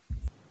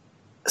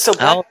 So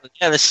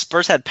the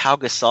Spurs had Pau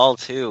Gasol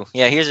too.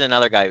 Yeah, here's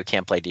another guy who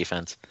can't play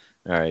defense.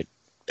 All right,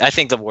 I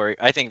think the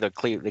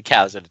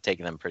Cavs would have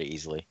taken them pretty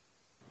easily.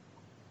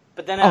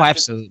 But then,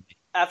 absolutely.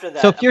 After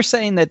that, so if you're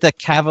saying that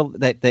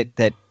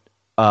the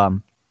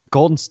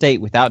Golden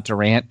State without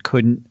Durant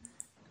couldn't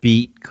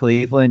beat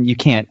Cleveland, you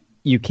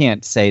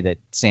can't say that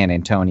San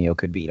Antonio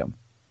could beat them.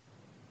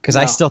 Because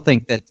I still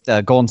think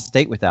that Golden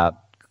State without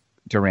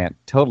Durant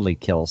totally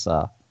kills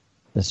the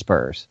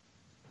Spurs.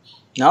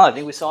 No, I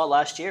think we saw it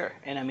last year,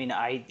 and I mean,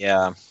 I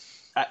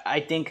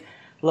think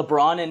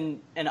LeBron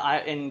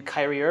and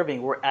Kyrie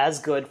Irving were as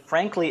good,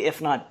 frankly,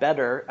 if not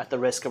better, at the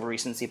risk of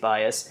recency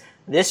bias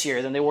this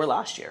year than they were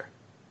last year.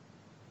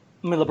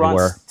 I mean,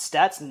 LeBron's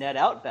stats net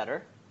out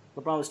better.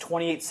 LeBron was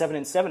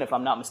 28-7-7, if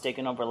I'm not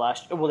mistaken, over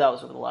last. Well, that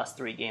was over the last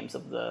 3 games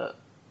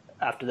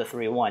after the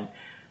 3-1.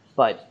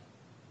 But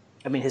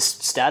I mean, his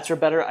stats are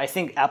better. I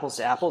think apples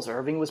to apples,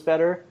 Irving was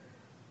better.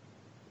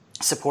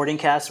 Supporting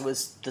cast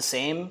was the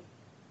same,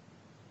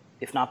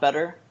 if not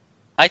better.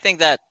 I think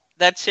that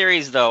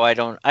series, though, I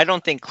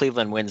don't think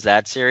Cleveland wins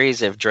that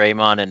series if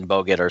Draymond and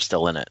Bogut are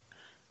still in it,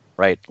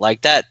 right?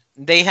 Like that,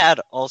 they had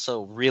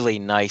also really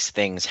nice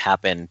things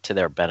happen to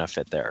their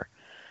benefit there.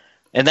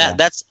 And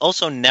that's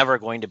also never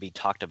going to be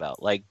talked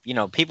about. Like, you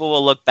know, people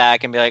will look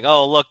back and be like,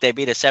 oh, look, they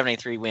beat a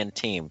 73-win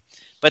team.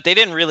 But they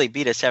didn't really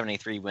beat a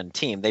 73-win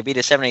team. They beat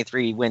a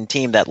 73-win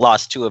team that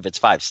lost 2 of its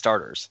 5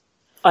 starters.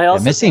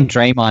 Missing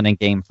Draymond in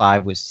Game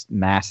 5 was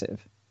massive.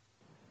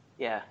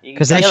 Yeah.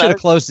 Because they should have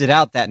closed it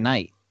out that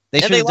night. They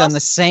should have done the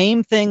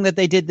same thing that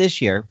they did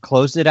this year,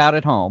 closed it out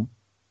at home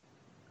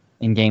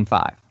in Game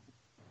 5.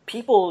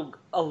 People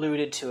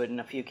alluded to it in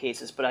a few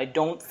cases, but I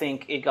don't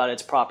think it got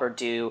its proper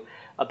due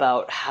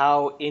about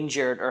how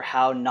injured or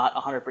how not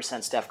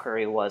 100% Steph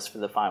Curry was for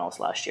the finals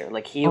last year.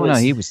 Like he was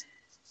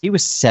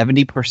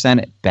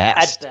 70% at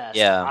best. At best,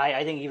 yeah.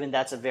 I think even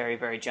that's a very,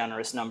 very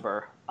generous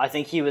number. I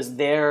think he was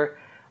there.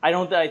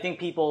 I think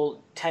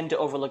people tend to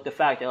overlook the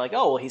fact they're like,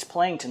 oh, well, he's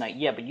playing tonight.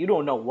 Yeah, but you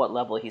don't know what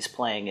level he's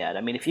playing at.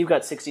 I mean, if you've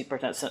got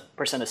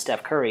 60% of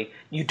Steph Curry,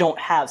 you don't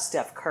have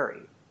Steph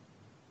Curry.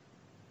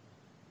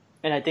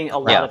 And I think a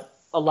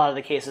lot of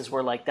the cases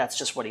were like, that's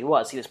just what he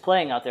was. He was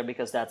playing out there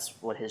because that's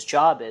what his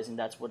job is, and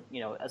that's what, you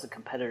know, as a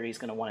competitor he's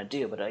going to want to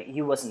do. But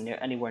he wasn't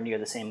anywhere near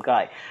the same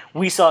guy.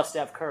 We saw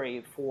Steph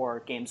Curry for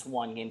Games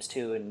 1, Games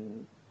 2,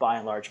 and by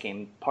and large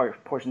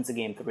portions of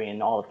Game 3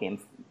 and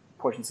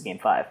portions of Game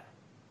 5.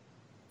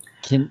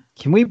 Can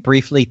we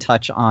briefly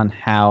touch on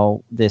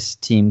how this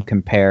team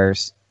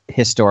compares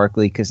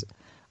historically? Because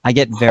I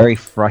get very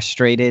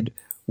frustrated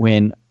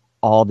when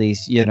all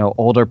these, you know,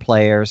 older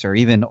players or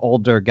even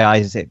older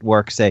guys at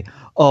work say,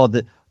 oh,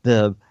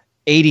 the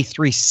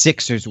 83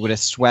 Sixers would have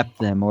swept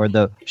them, or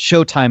the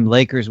Showtime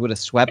Lakers would have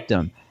swept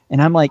them.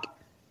 And I'm like,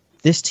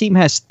 this team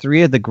has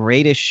 3 of the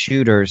greatest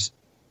shooters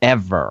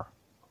ever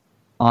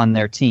on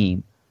their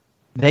team.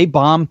 They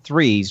bomb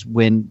threes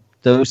when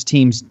those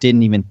teams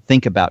didn't even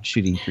think about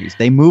shooting threes.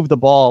 They move the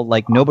ball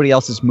like nobody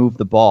else has moved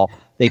the ball.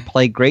 They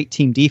play great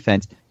team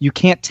defense. You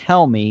can't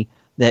tell me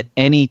that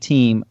any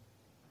team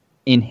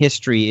in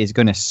history is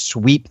going to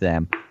sweep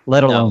them,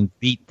 let alone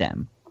beat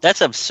them.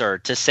 That's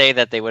absurd to say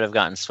that they would have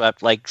gotten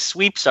swept. Like,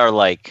 sweeps are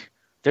like,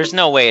 there's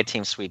no way a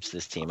team sweeps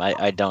this team.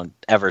 I don't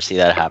ever see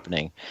that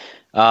happening.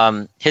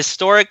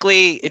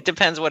 Historically, it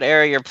depends what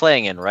area you're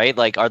playing in, right?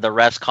 Like, are the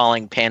refs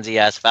calling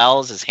pansy-ass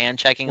fouls? Is hand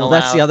checking allowed? Well,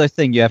 that's the other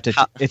thing you have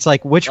to. It's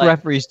like, which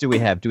referees do we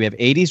have? Do we have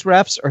 80s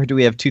refs or do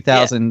we have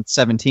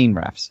 2017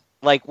 refs?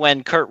 Like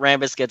when Kurt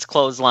Rambis gets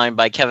clotheslined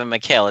by Kevin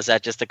McHale, is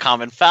that just a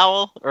common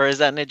foul or is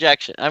that an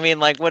ejection? I mean,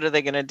 like, what are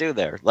they going to do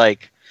there?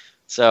 Like,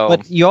 so.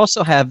 But you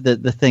also have the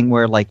thing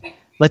where, like,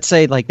 let's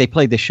say like they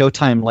play the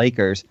Showtime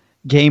Lakers.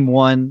 Game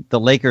 1, the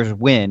Lakers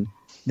win.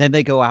 Then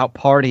they go out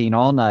partying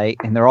all night,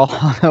 and they're all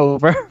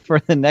hungover for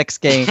the next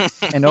game.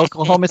 And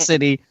Oklahoma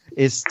City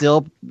is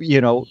still,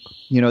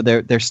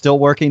 they're still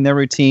working their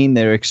routine.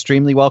 They're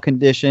extremely well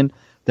conditioned.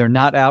 They're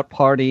not out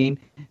partying.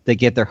 They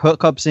get their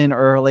hookups in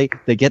early.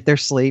 They get their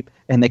sleep,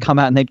 and they come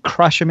out and they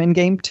crush them in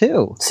game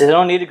 2. So they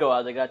don't need to go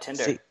out. They got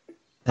Tinder. See,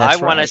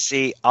 That's want to right.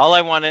 see. All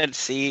I want to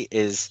see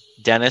is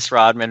Dennis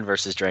Rodman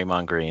versus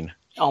Draymond Green.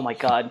 Oh my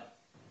God,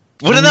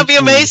 Wouldn't that be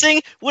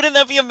amazing? Wouldn't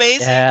that be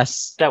amazing?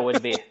 Yes, that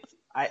would be.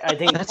 I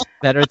think that's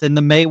better than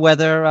the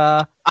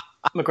Mayweather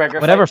McGregor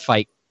whatever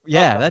fight. fight.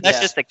 Yeah, Oh, That's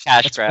just a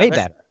cash grab. way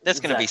That's- better. That's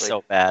going to be Exactly.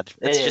 so bad.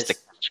 It's It just a is.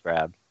 cash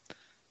grab.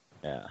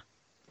 Yeah.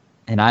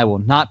 And I will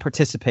not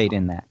participate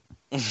in that.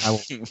 I will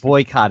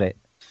boycott it.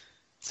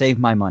 Save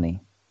my money.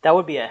 That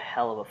would be a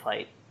hell of a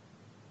fight.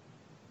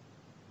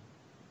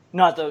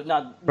 Not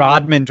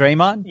Rodman,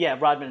 Draymond. Yeah,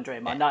 Rodman and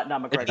Draymond, not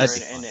McGregor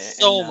That's and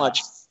so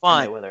much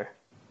fun. Mayweather.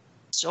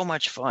 So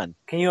much fun.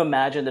 Can you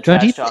imagine the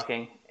Don't you trash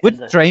talking? Would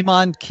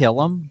Draymond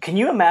kill him? Can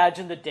you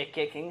imagine the dick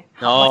kicking?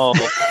 No.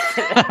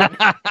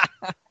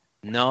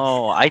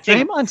 No, I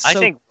think Draymond's I so,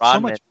 think so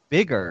Rodman much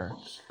bigger,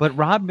 but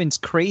Rodman's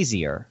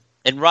crazier.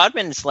 and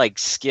Rodman's like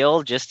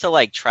skill just to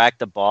like track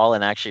the ball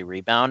and actually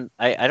rebound.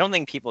 I don't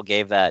think people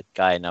gave that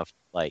guy enough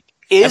like.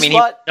 Is, I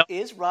mean,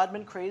 is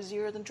Rodman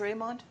crazier than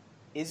Draymond?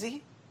 Is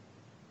he?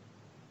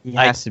 He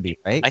I- has to be,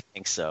 right? I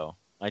think so.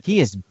 He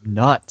is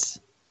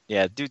nuts.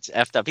 Yeah, dude's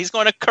effed up. He's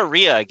going to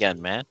Korea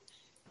again, man.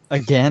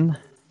 Again?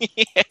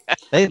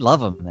 They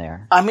love him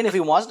there. I mean, if he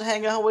wants to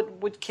hang out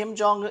with Kim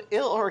Jong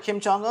Il or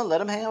Kim Jong Un,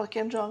 let him hang out with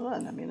Kim Jong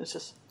Un. I mean, it's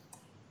just.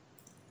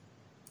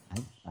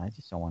 I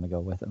just don't want to go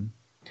with him.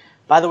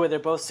 By the way, they're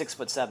both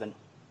 6'7".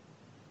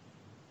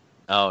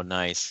 Oh,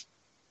 nice.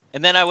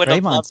 And then I would have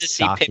Draymond's loved to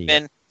see stocky.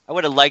 Pippen. I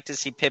would have liked to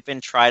see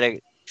Pippen try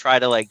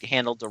to like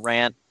handle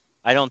Durant.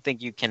 I don't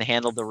think you can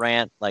handle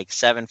Durant, like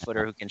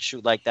 7-footer who can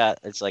shoot like that.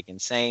 It's like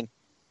insane.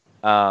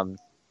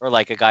 Or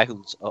like a guy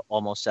who's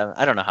almost 7.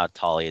 I don't know how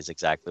tall he is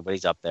exactly, but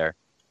he's up there.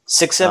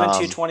 6'7",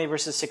 220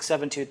 versus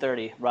 6'7",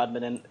 230.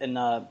 Rodman and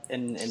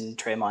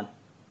Draymond.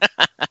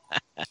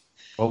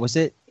 What was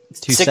it?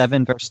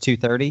 2.7 versus 2.30?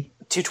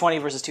 220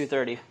 versus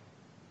 230.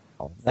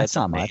 Oh, that's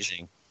not much.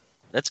 amazing.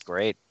 That's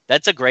great.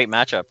 That's a great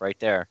matchup right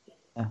there.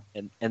 Yeah.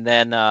 And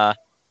then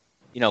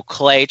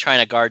Clay trying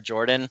to guard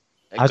Jordan.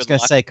 I was going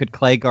to say, could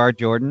Clay guard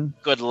Jordan?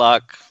 Good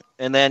luck.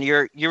 And then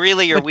you're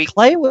But weak.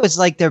 Clay was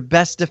like their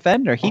best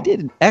defender. He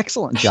did an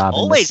excellent He job.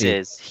 always in the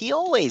is. He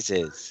always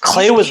is.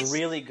 Clay He's- was he's-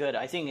 really good.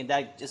 I think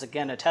that is,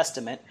 again, a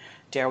testament.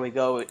 Dare we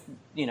go,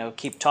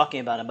 keep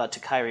talking about to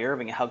Kyrie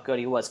Irving and how good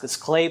he was. Because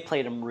Clay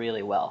played him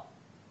really well.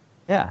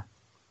 Yeah.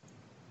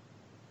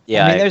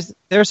 Yeah. I mean,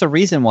 there's a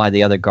reason why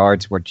the other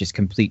guards were just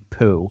complete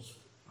poo.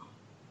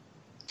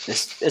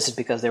 This is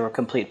because they were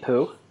complete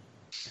poo.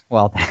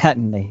 Well, that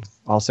and they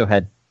also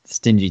had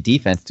stingy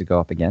defense to go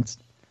up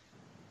against.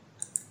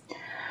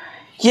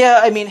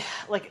 Yeah, I mean,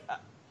 like,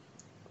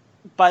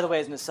 by the way,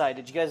 as an aside,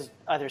 did you guys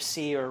either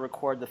see or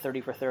record the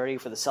 30 for 30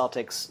 for the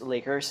Celtics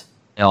Lakers?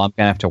 No, I'm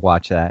gonna have to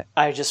watch that.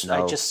 I just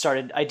No.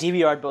 started. I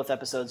DVR'd both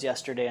episodes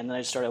yesterday, and then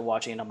I just started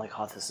watching, and I'm like,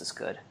 oh, this is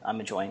good. I'm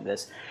enjoying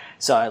this.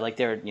 So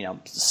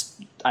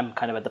I'm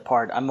kind of at the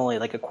part. I'm only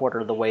like a quarter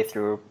of the way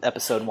through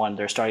episode 1.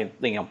 They're starting.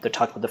 They're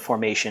talking about the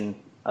formation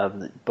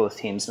of both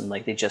teams, and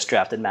like they just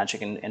drafted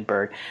Magic and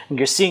Bird, and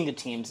you're seeing the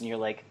teams, and you're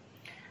like,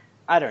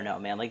 I don't know,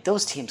 man. Like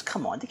those teams,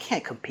 come on, they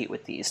can't compete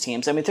with these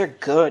teams. I mean, they're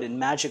good, and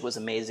Magic was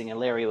amazing, and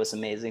Larry was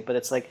amazing, but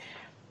it's like,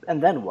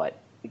 and then what?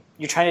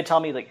 You're trying to tell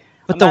me like,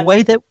 But the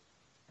way that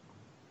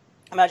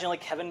imagine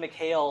like Kevin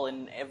McHale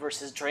and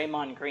versus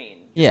Draymond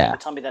Green. Yeah. You're trying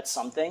to tell me that's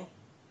something,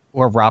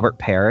 or Robert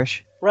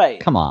Parrish, right?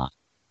 come on.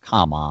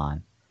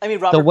 I mean,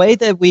 Robert. The way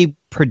that we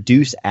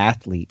produce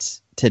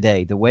athletes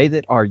today, the way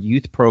that our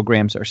youth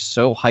programs are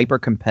so hyper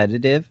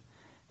competitive,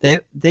 they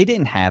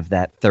didn't have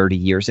that 30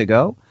 years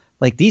ago.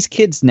 Like these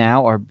kids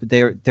now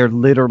they're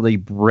literally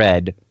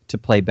bred to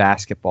play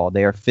basketball.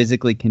 They are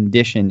physically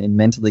conditioned and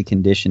mentally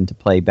conditioned to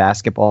play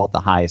basketball at the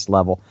highest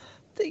level.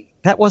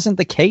 That wasn't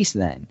the case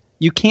then.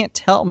 You can't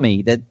tell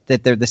me that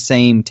they're the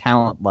same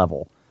talent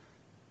level.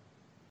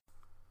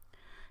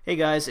 Hey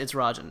guys, it's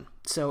Rajan.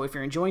 So if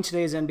you're enjoying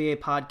today's NBA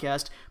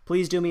podcast,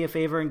 please do me a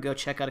favor and go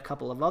check out a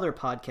couple of other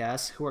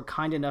podcasts who are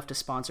kind enough to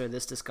sponsor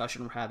this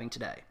discussion we're having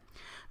today.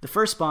 The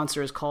first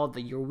sponsor is called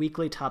the Your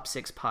Weekly Top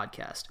 6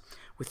 podcast.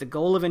 With the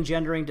goal of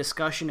engendering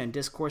discussion and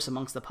discourse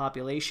amongst the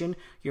population,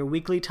 Your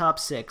Weekly Top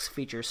 6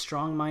 features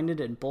strong-minded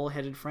and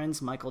bull-headed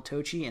friends Michael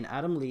Tochi and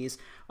Adam Lees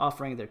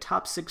offering their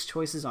top 6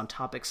 choices on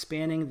topics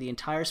spanning the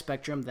entire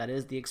spectrum that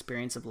is the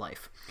experience of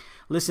life.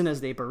 Listen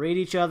as they berate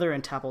each other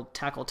and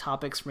tackle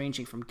topics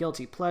ranging from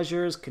guilty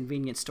pleasures,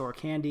 convenience store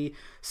candy,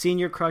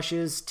 senior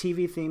crushes,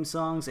 TV theme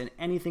songs, and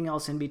anything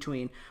else in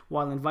between,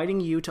 while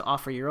inviting you to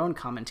offer your own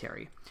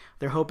commentary.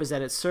 Their hope is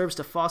that it serves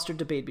to foster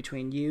debate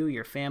between you,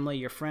 your family,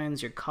 your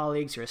friends, your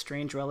colleagues, your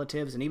estranged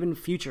relatives, and even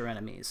future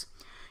enemies.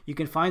 You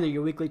can find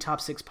Your Weekly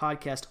Top 6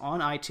 podcast on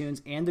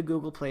iTunes and the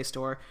Google Play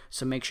Store,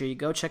 so make sure you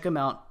go check them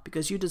out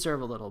because you deserve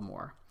a little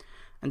more.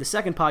 And the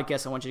second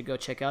podcast I want you to go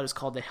check out is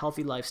called The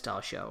Healthy Lifestyle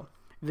Show.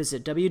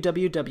 Visit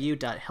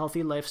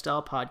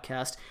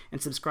www.healthylifestylepodcast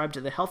and subscribe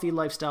to the Healthy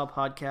Lifestyle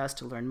Podcast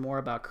to learn more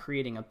about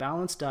creating a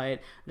balanced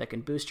diet that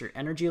can boost your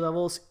energy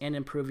levels and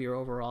improve your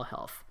overall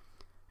health.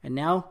 And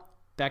now,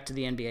 back to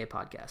the NBA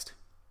podcast.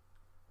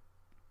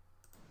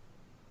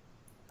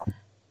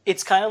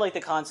 It's kind of like the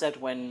concept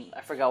when,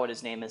 I forgot what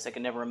his name is, I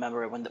can never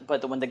remember it,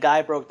 when the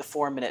guy broke the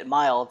 4-minute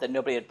mile, that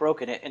nobody had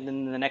broken it, and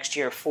then the next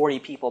year 40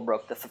 people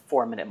broke the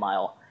 4-minute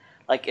mile.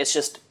 Like, it's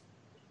just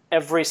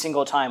every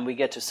single time we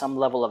get to some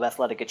level of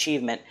athletic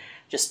achievement,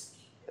 just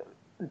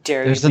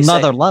there's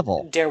another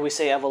level. Dare we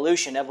say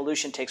evolution?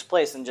 Evolution takes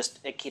place, and just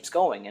it keeps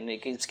going, and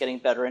it keeps getting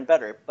better and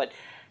better. But,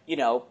 you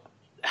know,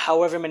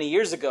 however many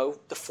years ago,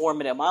 the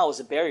 4-minute mile was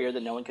a barrier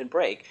that no one could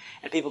break.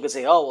 And people could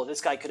say, oh, well,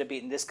 this guy could have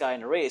beaten this guy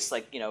in a race,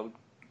 like, you know,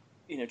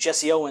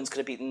 Jesse Owens could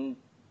have beaten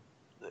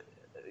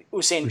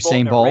Usain Bolt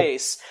in a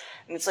race.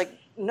 And it's like,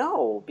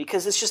 no,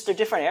 because it's just they're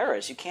different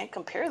eras. You can't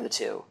compare the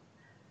two.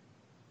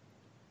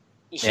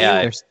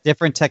 Yeah, there's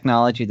different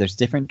technology, there's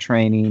different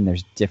training,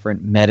 there's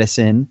different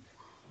medicine.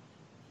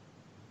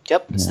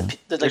 Yep, it's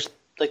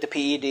like the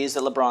PEDs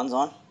that LeBron's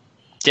on.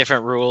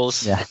 Different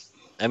rules. Yeah.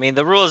 I mean,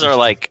 the rules are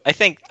like, I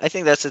think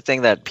that's the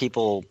thing that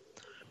people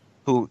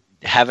who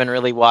haven't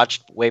really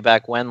watched way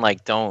back when,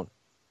 like, don't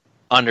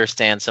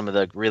understand some of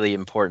the really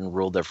important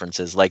rule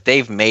differences. Like,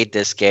 they've made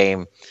this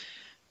game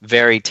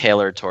very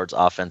tailored towards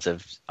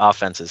offenses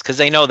because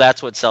they know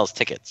that's what sells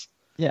tickets.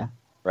 Yeah.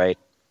 Right.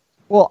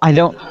 Well, I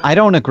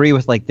don't agree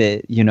with like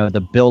the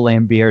Bill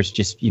Lambiers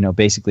just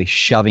basically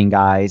shoving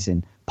guys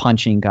and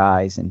punching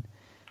guys, and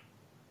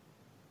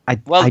I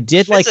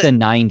did like the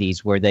 90s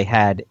where they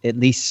had at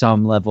least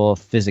some level of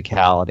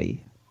physicality.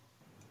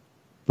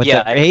 But the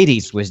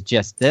 80s was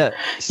just the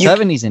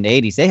 70s and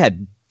 80s. They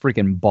had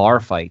freaking bar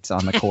fights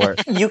on the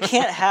court. You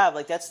can't have,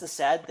 like, that's the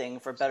sad thing,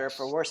 for better or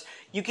for worse.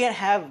 You can't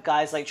have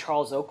guys like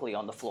Charles Oakley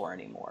on the floor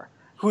anymore,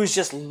 who's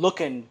just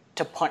looking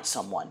to punch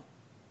someone.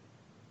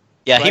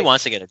 Yeah, right? He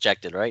wants to get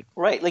ejected, right?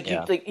 Right, like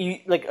you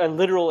like a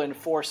literal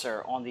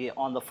enforcer on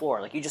the floor.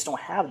 Like, you just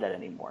don't have that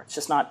anymore. It's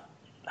just not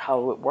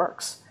how it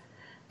works,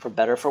 for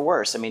better or for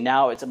worse. I mean,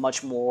 now it's a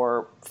much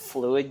more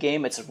fluid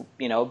game. It's a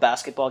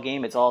basketball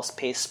game. It's all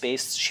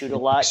space, shoot a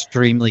lot.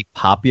 Extremely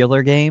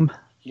popular game.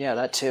 Yeah,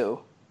 that too.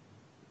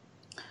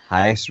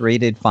 Highest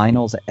rated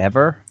finals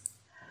ever.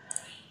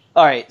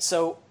 All right,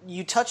 so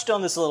you touched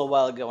on this a little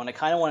while ago, and I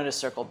kind of wanted to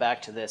circle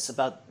back to this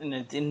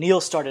and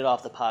Neil started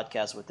off the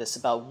podcast with this,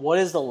 about what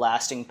is the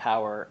lasting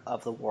power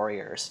of the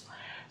Warriors.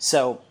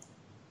 So,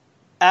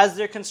 as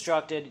they're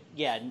constructed,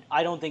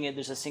 I don't think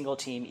there's a single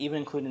team, even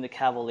including the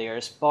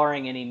Cavaliers,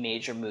 barring any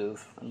major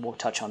move, and we'll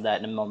touch on that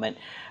in a moment,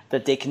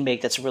 that they can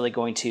make that's really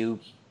going to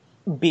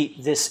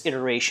beat this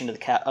iteration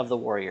of the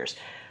Warriors.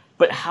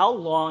 But how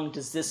long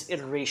does this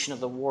iteration of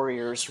the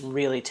Warriors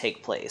really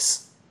take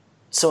place?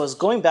 So I was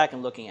going back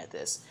and looking at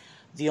this.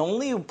 The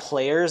only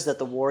players that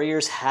the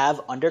Warriors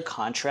have under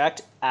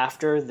contract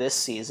after this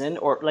season,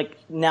 or like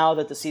now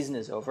that the season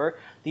is over,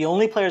 the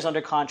only players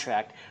under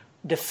contract,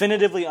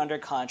 definitively under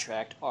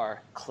contract,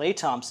 are Klay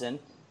Thompson,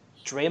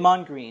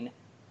 Draymond Green,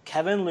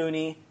 Kevin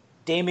Looney,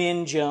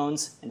 Damian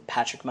Jones, and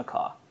Patrick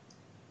McCaw.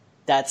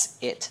 That's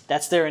it.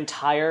 That's their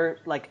entire,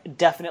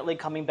 definitely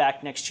coming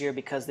back next year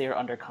because they are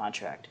under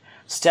contract.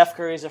 Steph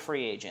Curry is a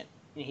free agent.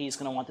 He's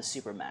going to want the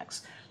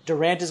Supermax.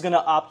 Durant is going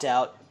to opt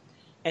out.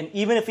 And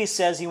even if he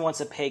says he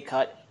wants a pay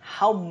cut,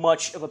 how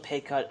much of a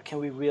pay cut can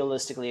we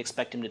realistically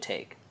expect him to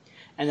take?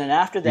 And then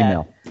after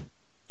that,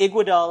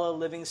 Iguodala,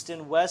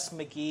 Livingston, Wes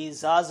McGee,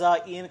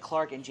 Zaza, Ian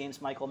Clark, and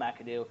James Michael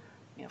McAdoo.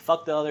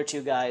 Fuck the other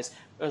two guys,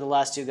 or the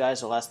last two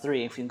guys, or the last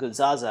three, if you include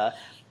Zaza.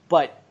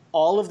 But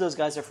all of those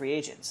guys are free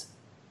agents.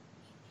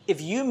 If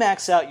you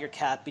max out your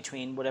cap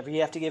between whatever you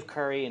have to give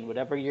Curry and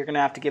whatever you're going to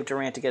have to give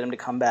Durant to get him to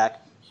come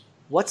back,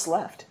 what's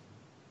left?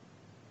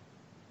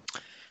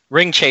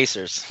 Ring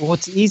chasers. Well,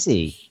 it's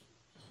easy.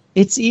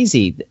 It's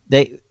easy.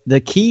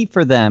 The key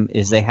for them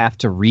is they have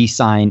to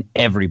re-sign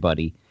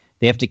everybody.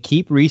 They have to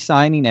keep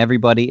re-signing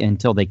everybody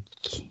until they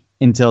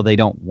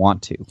don't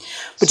want to.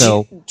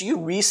 But do you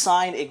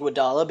re-sign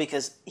Iguodala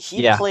because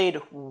he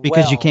played well?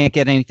 Because you can't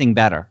get anything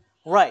better.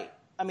 Right.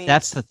 I mean,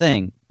 that's the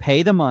thing.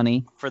 Pay the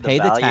money, pay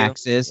the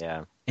taxes,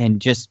 and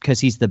just because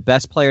he's the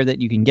best player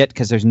that you can get,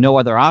 because there's no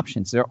other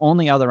options. Their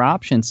only other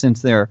option,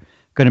 since they're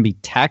going to be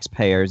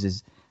taxpayers,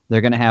 is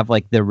they're going to have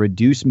like the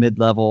reduced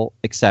mid-level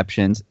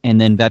exceptions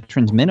and then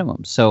veterans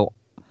minimum. So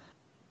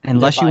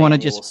unless you want to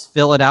just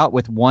fill it out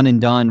with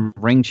one-and-done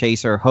ring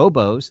chaser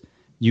hobos,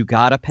 you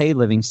got to pay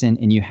Livingston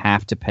and you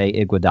have to pay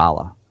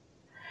Iguodala.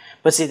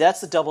 But see,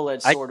 that's the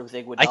double-edged sword with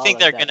Iguodala. I think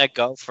they're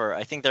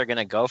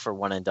gonna go for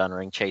one and done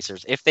ring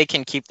chasers if they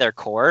can keep their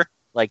core,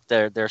 like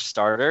their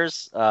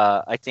starters.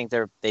 I think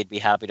they'd be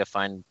happy to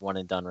find one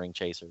and done ring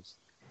chasers.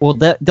 Well,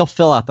 they'll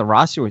fill out the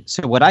roster.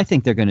 So what I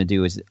think they're going to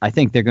do is,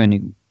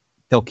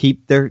 they'll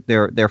keep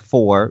their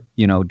four,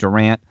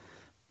 Durant,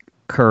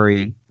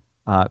 Curry,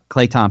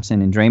 Klay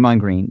Thompson, and Draymond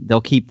Green.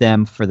 They'll keep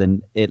them for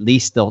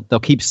they'll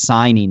keep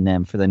signing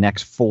them for the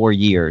next 4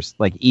 years.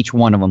 Like each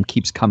one of them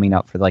keeps coming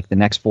up for like the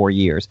next 4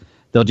 years.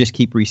 They'll just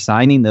keep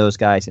re-signing those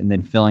guys and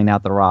then filling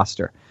out the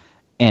roster.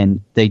 And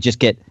they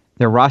just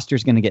their roster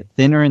is going to get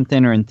thinner and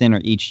thinner and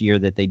thinner each year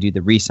that they do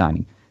the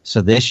re-signing.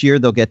 So this year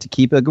they'll get to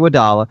keep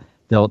Iguodala.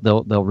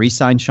 They'll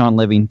re-sign Sean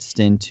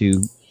Livingston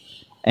to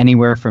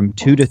anywhere from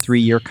 2 to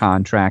 3 year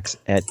contracts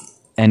at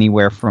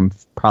anywhere from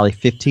probably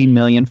 $15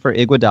 million for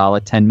Iguodala,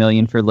 $10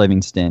 million for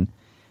Livingston,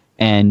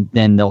 and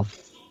then they'll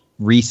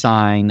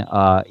re-sign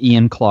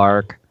Ian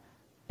Clark,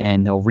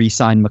 and they'll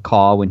re-sign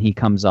McCaw when he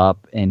comes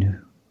up, and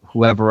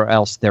whoever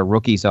else their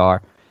rookies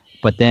are.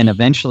 But then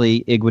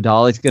eventually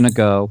Iguodala is going to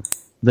go,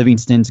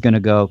 Livingston's going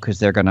to go because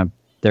they're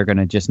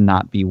gonna just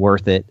not be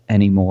worth it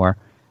anymore.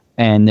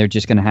 And they're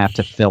just going to have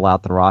to fill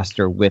out the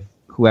roster with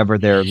whoever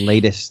their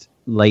latest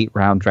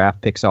late-round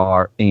draft picks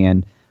are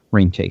and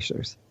ring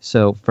chasers.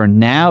 So for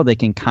now, they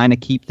can kind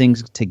of keep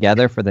things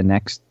together for the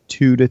next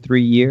 2 to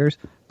 3 years.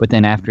 But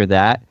then after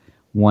that,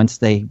 once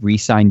they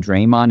re-sign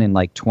Draymond in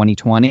like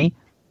 2020,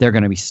 they're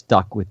going to be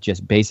stuck with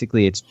just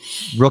basically it's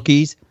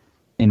rookies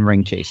and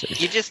ring chasers.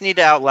 You just need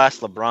to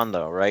outlast LeBron,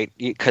 though, right?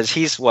 Because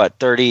he's,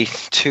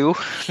 32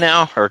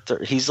 now?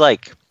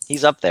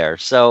 He's up there.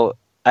 So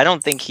I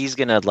don't think he's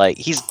gonna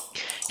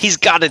he's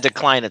got to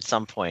decline at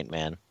some point,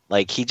 man.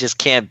 Like he just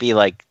can't be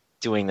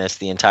doing this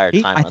the entire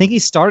time. I think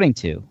he's starting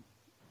to.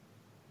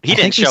 He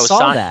didn't show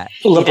signs that.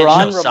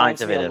 LeBron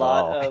reminds me a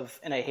lot of,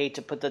 and I hate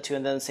to put the two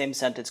in the same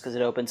sentence because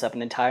it opens up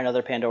an entire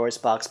another Pandora's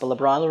box. But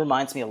LeBron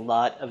reminds me a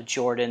lot of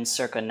Jordan,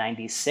 circa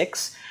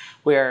 '96,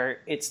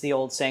 where it's the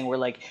old saying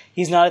where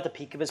he's not at the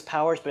peak of his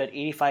powers, but at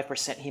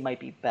 85% he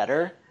might be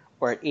better.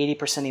 Or at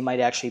 80% he might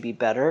actually be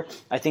better.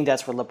 I think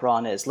that's where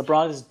LeBron is.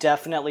 LeBron is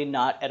definitely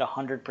not at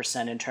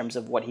 100% in terms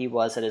of what he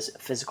was at his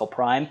physical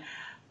prime,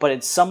 but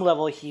at some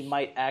level he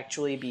might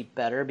actually be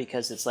better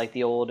because it's like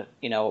the old,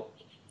 young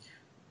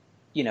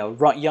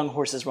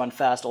horses run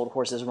fast, old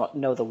horses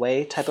know the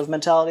way type of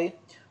mentality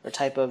or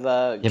type of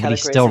categorization. Yeah, but he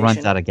still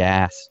runs out of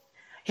gas.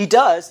 He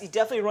does. He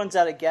definitely runs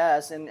out of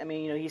gas, and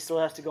he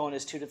still has to go on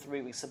his 2 to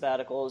 3 week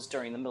sabbaticals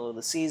during the middle of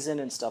the season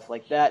and stuff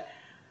like that.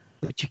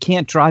 But you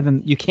can't drive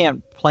him. You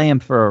can't play him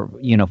for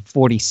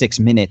 46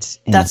 minutes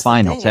in the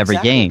finals every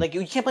game.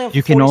 You can't play him.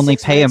 You can only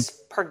pay him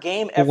per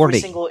game 40. every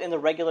single in the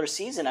regular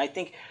season. I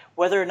think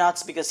whether or not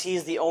it's because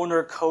he's the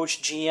owner,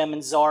 coach, GM,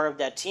 and czar of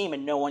that team,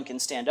 and no one can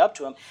stand up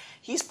to him.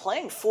 He's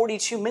playing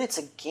 42 minutes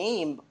a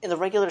game in the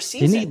regular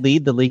season. Didn't he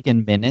lead the league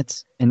in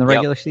minutes in the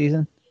regular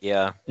season?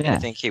 Yeah, I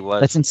think he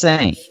was. That's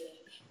insane.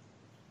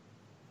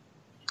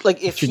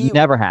 If should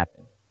never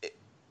happen.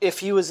 If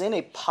he was in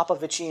a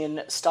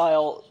Popovichian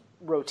style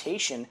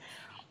rotation,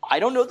 I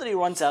don't know that he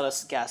runs out of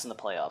gas in the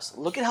playoffs.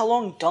 Look at how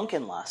long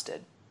Duncan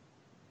lasted.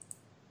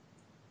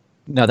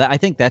 No, I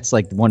think that's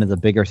one of the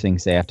bigger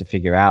things they have to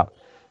figure out.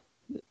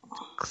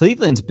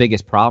 Cleveland's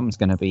biggest problem is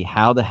going to be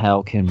how the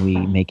hell can we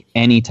make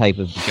any type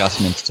of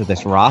adjustments to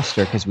this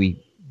roster because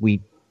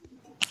LeBron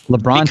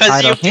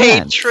tied our hands. Because you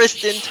paid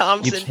Tristan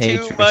Thompson you paid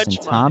too Tristan much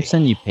Thompson,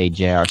 money. You paid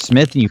J.R.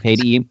 Smith, and you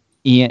paid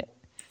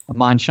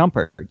Iman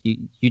Shumpert.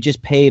 You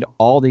just paid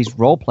all these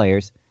role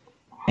players,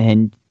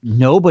 and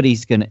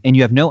nobody's gonna. And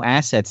you have no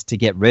assets to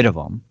get rid of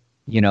them.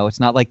 It's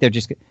not like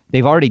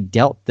they've already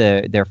dealt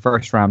their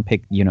first round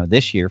pick.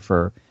 This year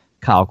for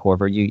Kyle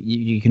Korver.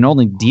 You can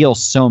only deal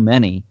so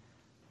many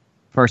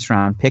first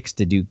round picks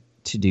to do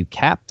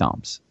cap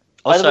dumps.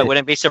 Also, I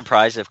wouldn't be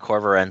surprised if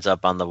Korver ends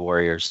up on the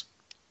Warriors.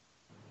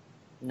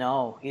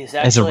 No, he's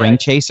actually as a ring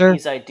chaser.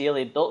 He's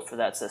ideally built for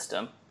that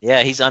system.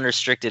 Yeah, he's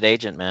unrestricted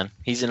agent, man.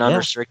 He's an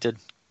unrestricted.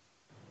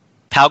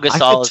 Pau Gasol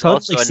I could is totally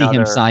also see another.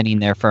 him signing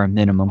there for a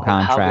minimum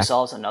contract.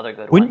 Pau Gasol's another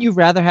good Wouldn't one. you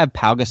rather have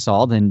Pau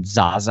Gasol than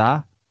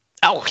Zaza?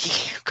 Oh,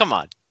 come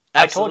on! Absolutely.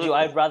 I told you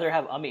I'd rather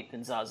have Amit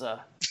than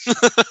Zaza.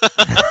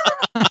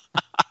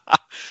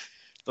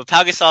 But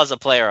Pau Gasol is a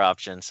player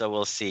option, so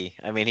we'll see.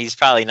 I mean, he's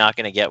probably not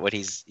going to get what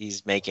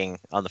he's making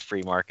on the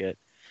free market.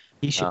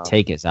 He should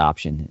take his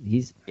option.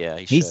 He's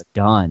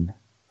done.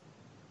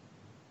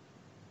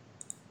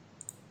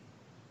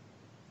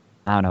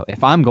 I don't know.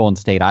 If I'm Golden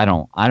State, I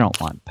don't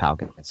want Pau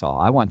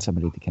Gasol. I want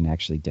somebody that can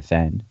actually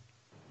defend.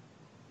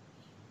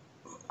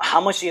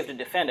 How much do you have to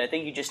defend? I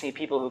think you just need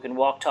people who can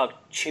walk, talk,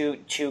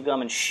 chew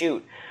gum, and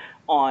shoot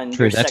on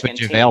True, your that's second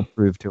what JaVale team.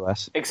 proved to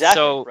us. Exactly,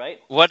 So right?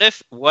 what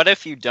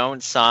if you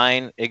don't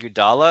sign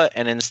Iguodala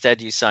and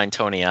instead you sign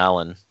Tony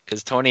Allen?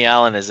 Because Tony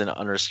Allen isn't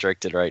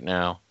unrestricted right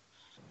now.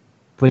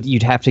 But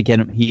you'd have to get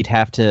him. He'd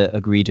have to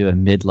agree to a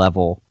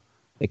mid-level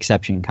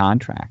exception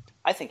contract.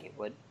 I think he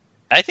would.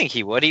 I think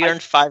he would. He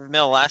earned $5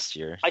 million last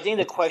year. I think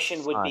the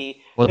question would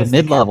be... Well, the does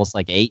mid-level's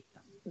like 8.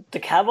 the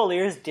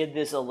Cavaliers did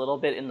this a little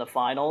bit in the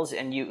finals,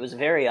 and it was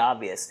very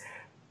obvious.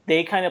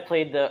 They kind of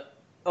played the,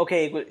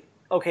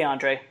 okay,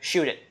 Andre,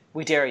 shoot it.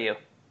 We dare you.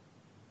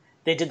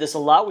 They did this a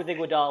lot with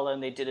Iguodala,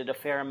 and they did it a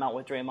fair amount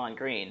with Draymond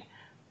Green.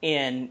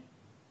 And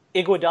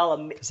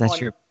Iguodala,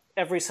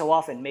 every so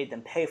often, made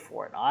them pay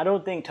for it. I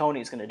don't think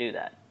Tony's going to do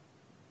that.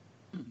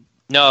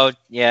 No,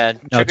 yeah.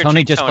 No,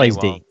 Tony just plays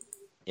D.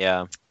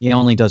 Yeah. He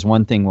only does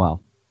one thing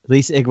well. At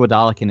least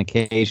Iguodala can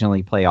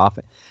occasionally play off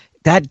it.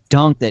 That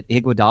dunk that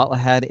Iguodala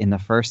had in the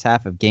first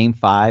half of Game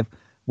 5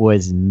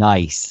 was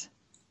nice.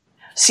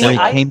 See, he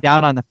came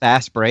down on the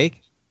fast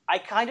break. I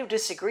kind of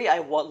disagree. I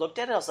looked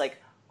at it, I was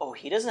like, oh,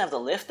 he doesn't have the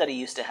lift that he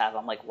used to have.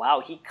 I'm like,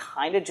 wow, he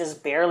kind of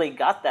just barely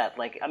got that.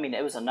 Like, I mean,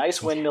 it was a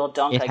nice windmill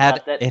dunk.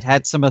 It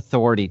had some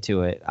authority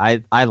to it.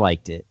 I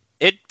liked it.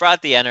 It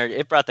brought the energy.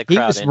 It brought the crowd.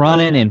 He was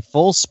running in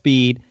full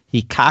speed.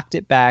 He cocked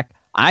it back.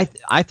 I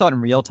thought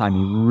in real time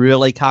he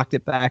really cocked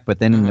it back, but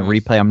then in the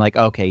replay I'm like,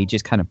 okay, he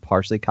just kind of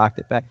partially cocked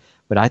it back.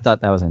 But I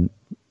thought that was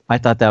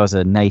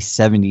a nice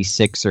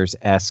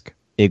 76ers-esque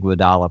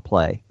Iguodala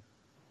play.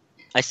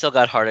 I still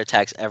got heart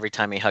attacks every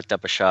time he hooked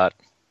up a shot.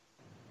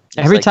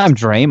 Every time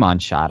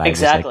Draymond shot,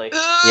 exactly. Was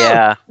like,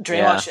 yeah,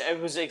 Draymond. Yeah.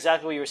 It was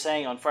exactly what you were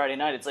saying on Friday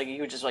night. It's like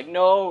he was just like,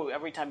 no,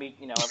 every time he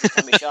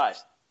shot.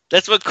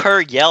 That's what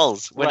Kerr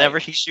yells whenever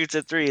he shoots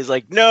a three. He's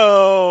like,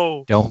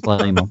 no. Don't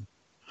blame him.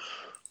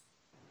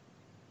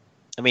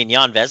 I mean,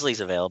 Jan Vesley's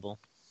available.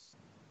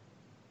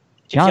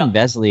 Jan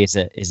Vesley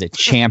is a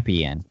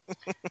champion.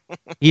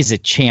 He's a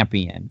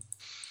champion.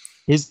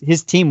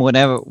 His team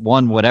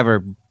won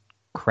whatever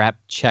crap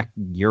Czech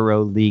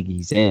Euro League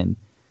he's in.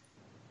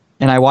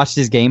 And I watched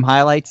his game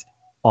highlights,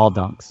 all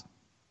dunks.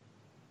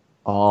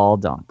 All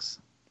dunks.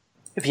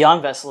 If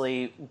Jan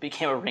Vesley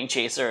became a ring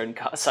chaser and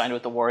signed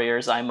with the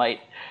Warriors, I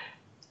might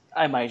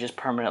just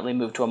permanently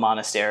move to a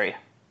monastery.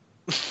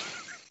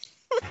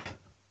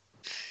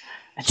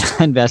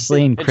 Jan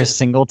Vesley and Chris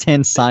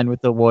Singleton signed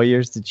with the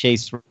Warriors to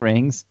chase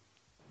rings.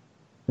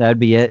 That'd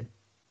be it.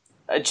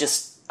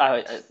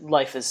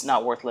 Life is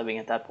not worth living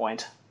at that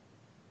point.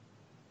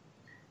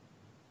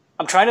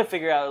 I'm trying to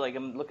figure out, like,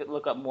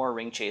 look up more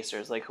ring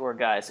chasers, like who are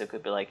guys who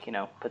could be like,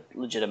 put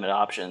legitimate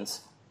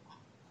options.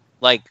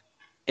 Like,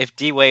 if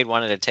D Wade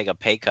wanted to take a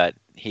pay cut,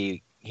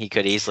 he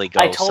could easily go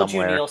somewhere. I told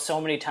you, Neil,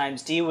 so many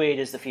times, D Wade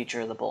is the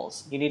future of the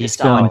Bulls. You need to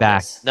stop going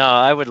back. This. No,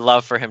 I would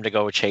love for him to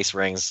go chase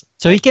rings.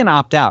 So he can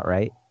opt out,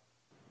 right?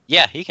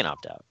 Yeah, he can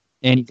opt out.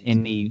 And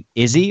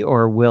is he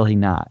or will he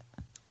not?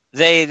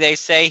 They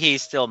say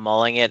he's still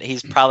mulling it.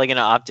 He's probably going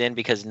to opt in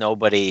because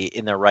nobody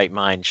in their right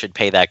mind should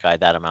pay that guy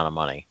that amount of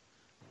money.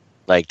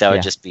 Like, that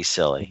would just be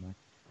silly.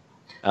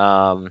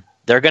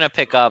 They're going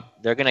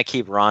to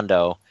keep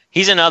Rondo.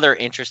 He's another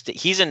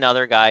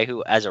guy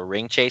who, as a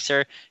ring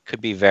chaser, could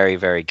be very,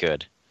 very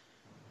good.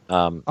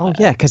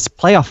 Because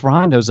playoff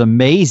Rondo's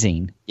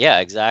amazing. Yeah,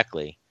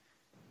 exactly.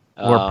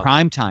 Or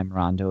primetime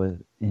Rondo,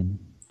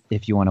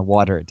 if you want to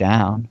water it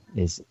down,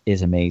 is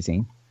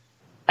amazing.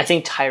 I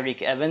think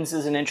Tyreke Evans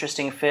is an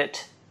interesting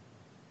fit.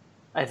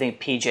 I think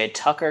PJ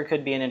Tucker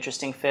could be an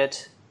interesting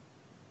fit.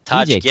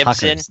 Taj PJ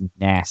Gibson, Tucker's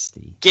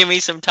nasty. Give me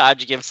some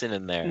Taj Gibson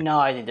in there. No,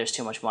 I think there's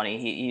too much money.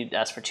 He'd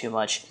ask for too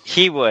much.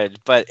 He would,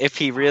 but if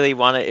he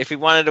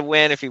wanted to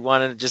win, if he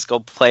wanted to just go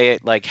play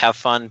it, like have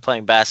fun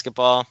playing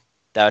basketball,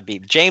 that would be.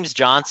 James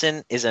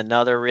Johnson is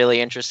another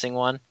really interesting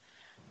one.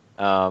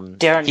 Darren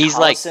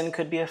Collison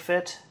could be a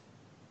fit.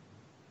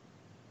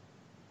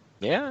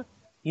 Yeah.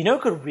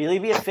 It could really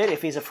be a fit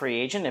if he's a free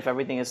agent. If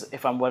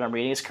what I'm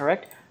reading is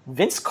correct,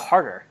 Vince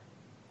Carter.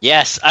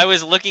 Yes, I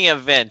was looking at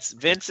Vince.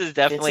 Vince is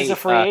definitely a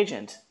free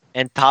agent.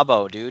 And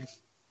Thabo, dude.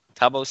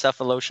 Thabo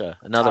Cephalosha,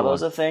 another one.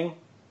 Thabo's a thing.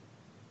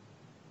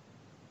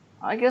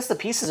 I guess the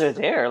pieces are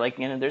there. Like,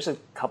 there's a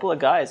couple of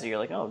guys that you're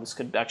like, oh, this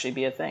could actually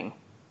be a thing.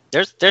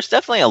 There's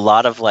definitely a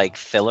lot of like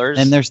fillers.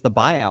 And there's the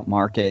buyout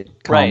market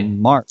come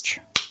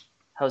March.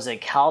 Jose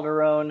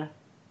Calderon.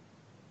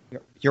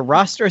 Your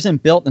roster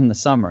isn't built in the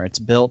summer. It's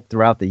built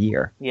throughout the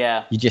year.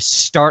 Yeah. You just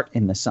start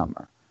in the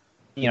summer.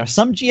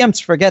 Some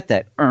GMs forget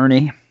that,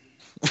 Ernie.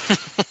 I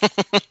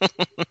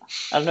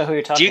don't know who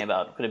you're talking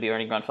about. Could it be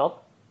Ernie Grunfeld?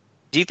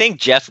 Do you think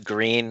Jeff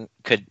Green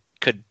could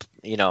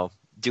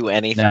do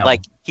anything? No.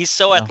 Like, he's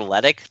so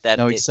athletic that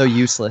he's so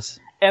useless.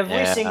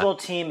 Every single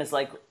team is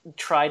like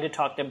tried to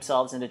talk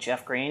themselves into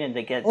Jeff Green, and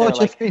they get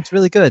Jeff Green's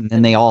really good, and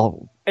then they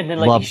all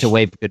love to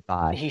wave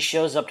goodbye. He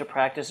shows up to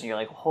practice, and you're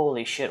like,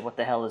 holy shit, what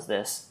the hell is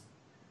this?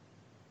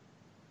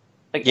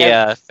 Like,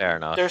 fair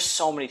enough. There's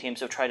so many teams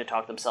who have tried to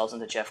talk themselves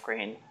into Jeff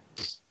Green.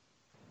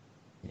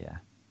 Yeah.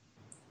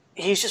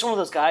 He's just one of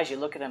those guys, you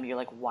look at him, you're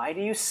like, why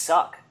do you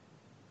suck?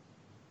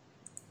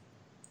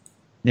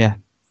 Yeah.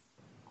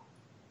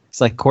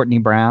 It's like Courtney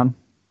Brown.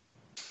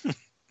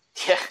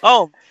 Yeah.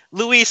 Oh,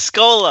 Luis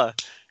Scola.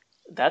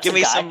 Give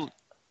me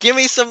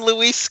some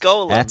Luis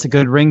Scola. That's a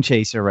good ring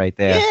chaser right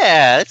there.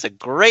 Yeah, that's a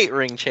great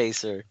ring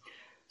chaser.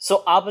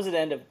 So, opposite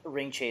end of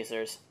ring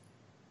chasers.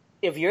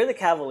 If you're the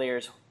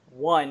Cavaliers,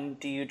 1,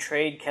 do you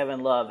trade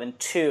Kevin Love? And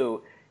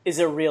 2, is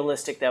it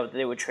realistic that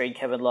they would trade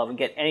Kevin Love and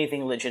get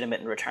anything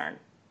legitimate in return?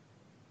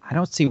 I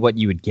don't see what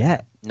you would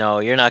get. No,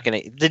 you're not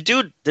gonna. The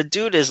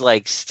dude is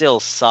like still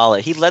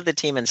solid. He led the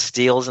team in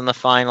steals in the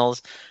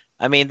finals.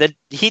 I mean,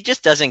 he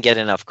just doesn't get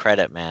enough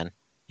credit, man.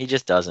 He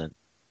just doesn't.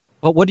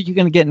 But what are you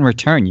going to get in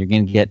return? You're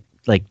going to get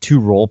like 2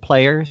 role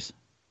players.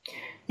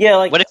 Yeah,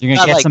 like What if You're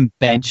going to get some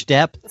bench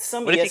depth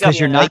What if you because got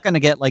you're not going to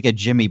get like a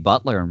Jimmy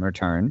Butler in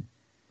return.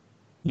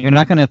 You're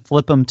not going to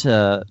flip him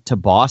to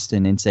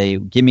Boston and say,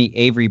 "Give me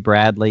Avery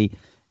Bradley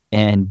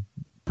and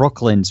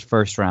Brooklyn's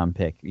first round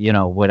pick." You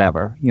know,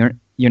 whatever. You're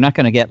not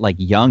going to get like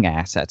young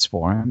assets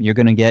for him. You're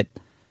going to get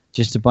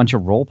just a bunch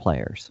of role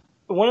players.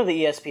 one of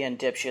the ESPN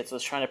dipshits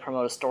was trying to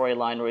promote a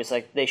storyline where he's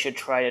like, they should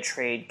try to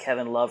trade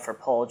Kevin Love for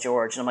Paul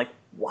George. And I'm like,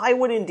 why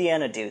would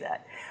Indiana do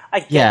that?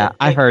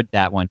 I heard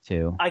that one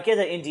too. I get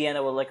that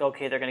Indiana would like,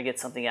 okay, they're going to get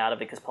something out of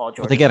it because Paul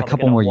George. But they is get a probably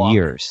couple gonna more walk.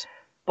 years.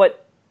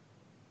 But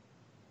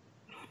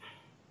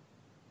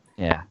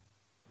Yeah.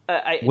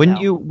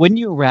 wouldn't Wouldn't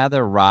you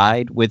rather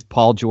ride with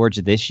Paul George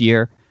this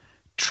year,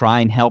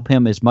 try and help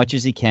him as much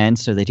as he can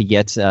so that he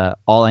gets an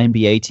all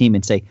NBA team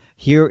and say,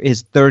 here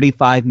is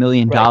 $35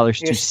 million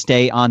to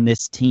stay on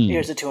this team.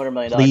 Here's a $200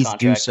 million Please contract.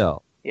 do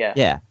so. Yeah.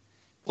 Yeah.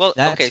 Well,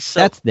 That's, okay, so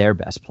that's their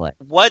best play.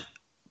 what?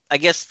 I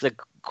guess the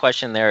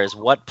question there is,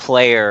 what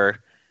player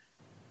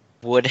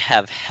would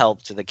have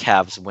helped the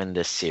Cavs win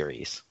this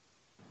series?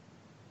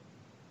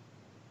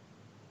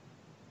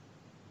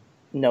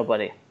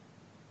 Nobody.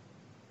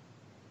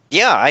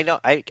 Yeah, I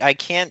don't. I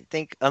can't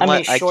think.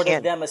 Unless, I mean, short I of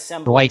can't. them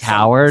assembling Dwight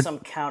Howard? some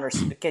counters.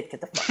 Get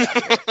the fuck out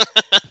of here.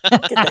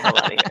 Get the hell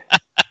out of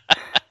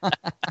here.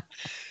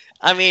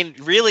 I mean,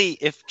 really,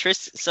 if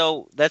Tristan.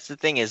 So that's the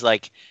thing is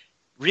like,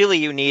 really,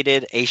 you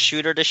needed a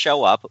shooter to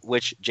show up,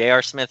 which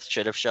J.R. Smith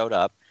should have showed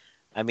up.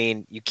 I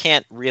mean, you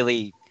can't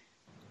really.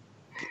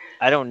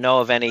 I don't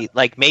know of any,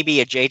 like maybe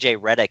a J.J.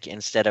 Redick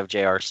instead of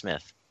J.R.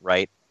 Smith,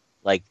 right?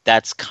 Like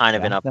that's kind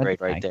of an upgrade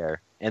right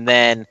there. And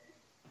then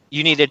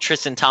you needed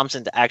Tristan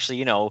Thompson to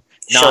actually, not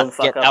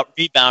get out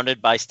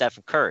rebounded by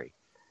Stephen Curry.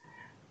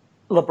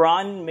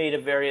 LeBron made a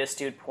very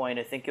astute point.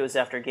 I think it was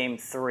after Game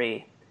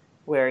 3,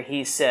 where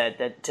he said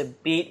that to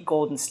beat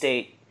Golden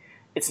State,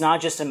 it's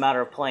not just a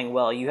matter of playing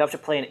well. You have to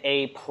play an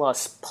A++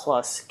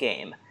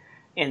 game.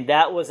 And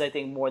that was, I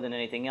think, more than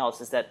anything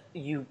else, is that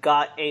you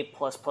got A++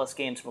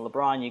 games from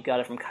LeBron, you got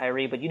it from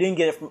Kyrie, but you didn't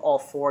get it from all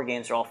 4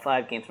 games or all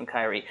 5 games from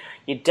Kyrie.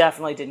 You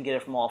definitely didn't get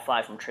it from all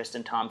 5 from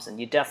Tristan Thompson.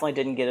 You definitely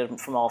didn't get it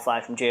from all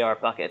 5 from J.R.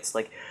 Buckets.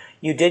 Like,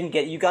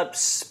 you got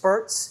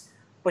spurts,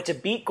 but to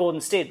beat Golden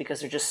State because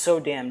they're just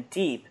so damn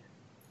deep,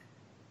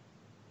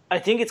 I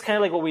think it's kind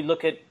of like what we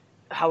look at,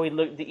 how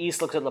the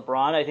East looks at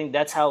LeBron. I think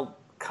that's how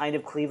kind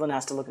of Cleveland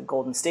has to look at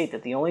Golden State,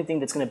 that the only thing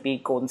that's going to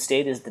beat Golden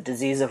State is the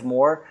disease of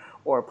more,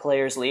 or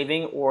players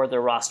leaving, or the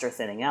roster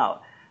thinning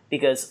out.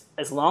 Because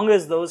as long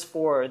as those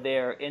 4 are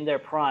there in their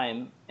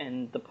prime,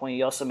 and the point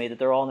you also made that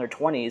they're all in their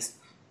 20s,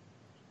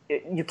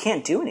 you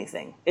can't do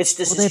anything. It's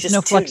just they have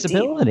no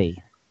flexibility.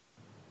 Deep.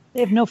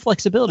 They have no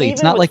flexibility. Even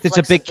it's not like there's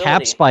a big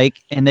cap flexibility, spike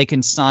and they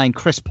can sign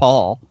Chris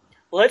Paul.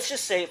 Let's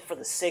just say, for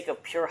the sake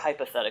of pure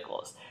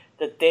hypotheticals,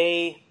 that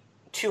 2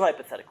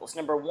 hypotheticals.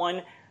 Number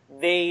 1,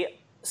 they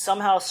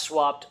somehow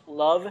swapped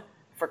Love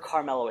for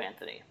Carmelo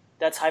Anthony.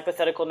 That's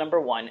hypothetical number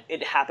 1.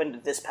 It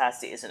happened this past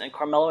season, and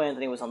Carmelo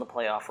Anthony was on the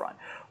playoff run.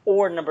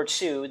 Or number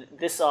 2,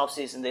 this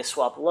offseason they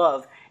swap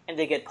Love, and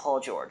they get Paul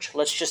George.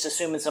 Let's just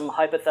assume in some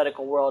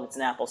hypothetical world it's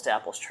an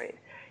apples-to-apples trade.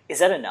 Is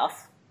that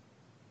enough?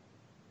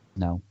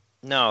 No.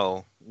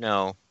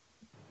 No.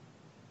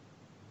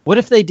 What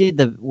if they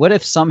did what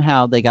if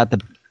somehow they got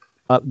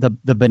the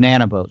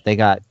banana boat?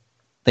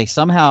 They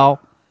somehow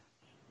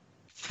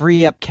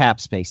free up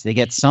cap space. They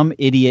get some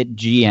idiot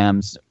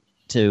GMs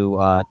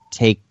to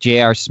take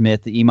J.R.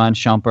 Smith, Iman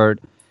Shumpert,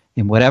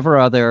 and whatever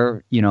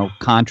other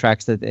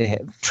contracts that they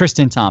have.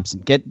 Tristan Thompson,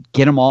 get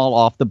them all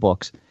off the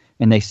books,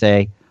 and they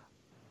say,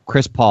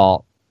 Chris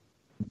Paul,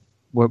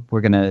 we're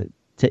gonna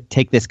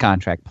take this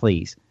contract,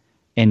 please.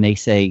 And they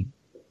say,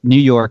 New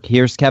York,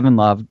 here's Kevin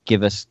Love,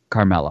 give us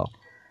Carmelo.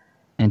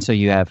 And so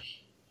you have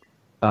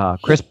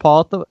Chris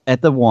Paul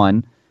at the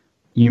 1,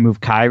 you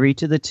move Kyrie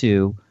to the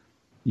 2,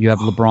 you have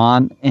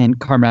LeBron and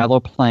Carmelo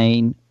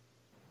playing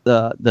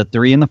the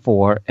 3 and the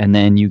 4, and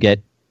then you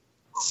get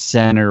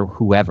center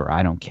whoever,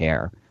 I don't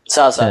care.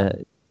 Zaza.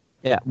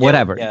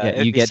 Whatever.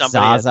 Yeah, you get Zaza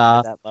Zaza.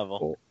 at that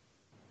level.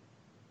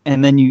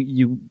 And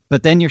then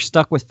but then you're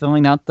stuck with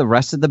filling out the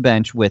rest of the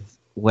bench with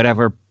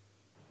whatever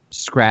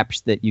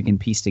scraps that you can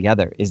piece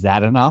together. Is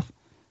that enough?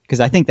 Because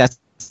I think that's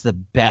the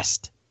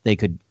best they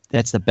could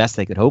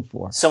hope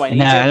for. So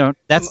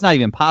that's not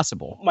even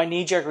possible. My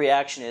knee-jerk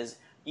reaction is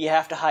you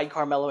have to hide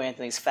Carmelo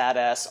Anthony's fat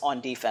ass on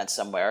defense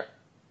somewhere.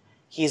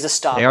 He's a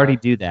stopper. They already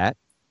do that.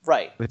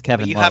 Right. With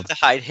Kevin But you Love. have to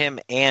hide him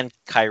and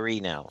Kyrie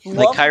now.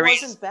 Love Kyrie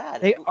wasn't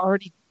bad. They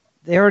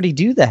already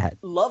do that.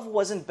 Love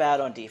wasn't bad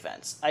on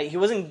defense. He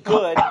wasn't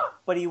good,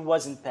 but he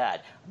wasn't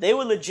bad. They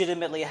would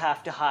legitimately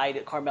have to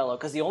hide Carmelo,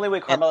 because the only way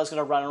Carmelo's going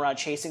to run around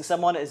chasing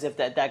someone is if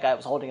that guy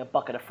was holding a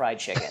bucket of fried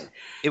chicken.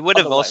 It would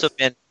have also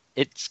been.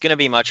 It's going to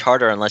be much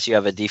harder unless you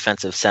have a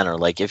defensive center.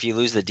 Like if you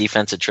lose the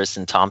defense of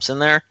Tristan Thompson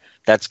there,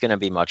 that's going to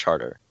be much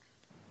harder.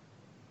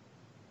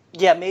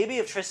 Yeah, maybe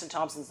if Tristan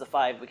Thompson's the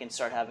 5, we can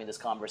start having this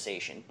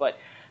conversation. But,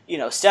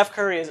 Steph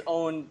Curry has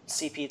owned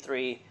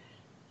CP3.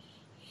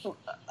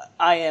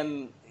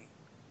 I've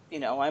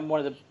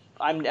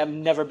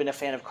never been a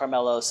fan of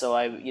Carmelo, so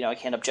I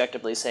can't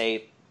objectively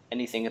say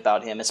anything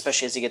about him,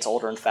 especially as he gets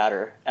older and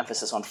fatter.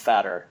 Emphasis on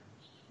fatter.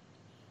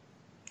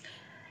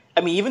 I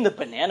mean, even the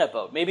banana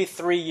boat. Maybe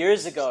 3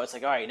 years ago, it's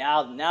like, all right,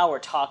 now we're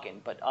talking.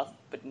 But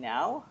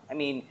now, I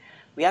mean,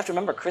 we have to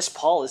remember Chris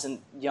Paul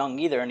isn't young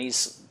either, and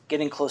he's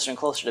getting closer and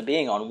closer to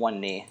being on one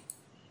knee.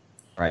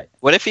 Right.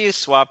 What if you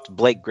swapped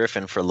Blake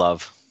Griffin for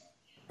Love?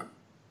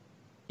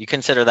 You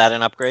consider that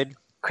an upgrade?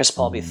 Chris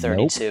Paul be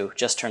 32,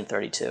 just turned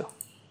 32.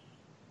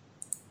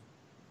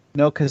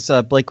 No, because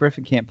Blake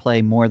Griffin can't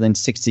play more than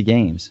 60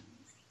 games.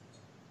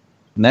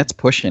 And that's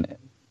pushing it.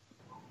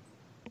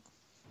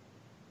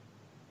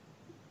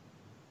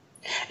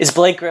 Is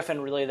Blake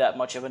Griffin really that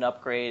much of an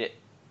upgrade?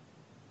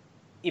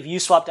 If you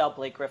swapped out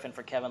Blake Griffin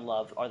for Kevin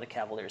Love, are the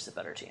Cavaliers a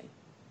better team?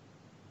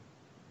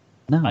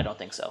 No. I don't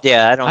think so.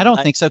 Yeah, I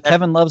don't think so.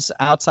 Kevin Love's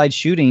outside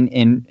shooting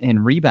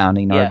and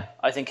rebounding are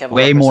I think Kevin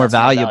way Love more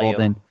presents valuable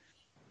than...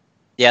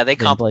 Yeah, they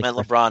complement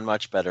LeBron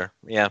much better.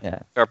 Yeah,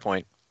 fair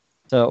point.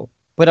 So,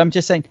 but I'm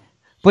just saying,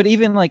 but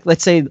even like,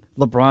 let's say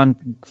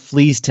LeBron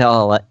flees to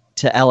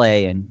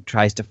LA and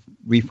tries to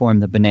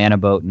reform the banana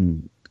boat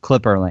in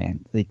Clipperland.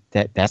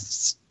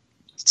 That's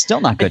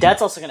still not good. But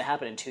that's also going to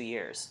happen in 2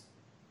 years.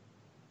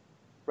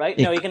 Right?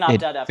 No, you can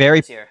opt out after very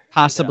this year.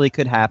 Possibly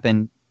could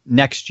happen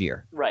next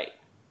year. Right.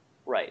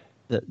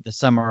 The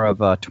summer of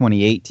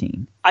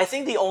 2018. I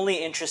think the only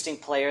interesting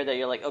player that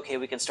you're like, okay,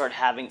 we can start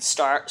having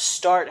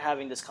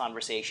this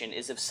conversation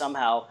is if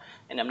somehow,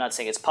 and I'm not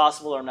saying it's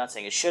possible or I'm not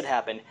saying it should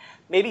happen,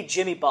 maybe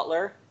Jimmy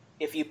Butler,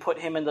 if you put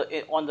him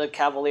on the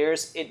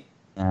Cavaliers, it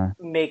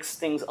makes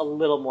things a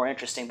little more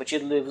interesting, but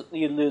you'd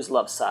lose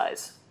Love's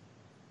size.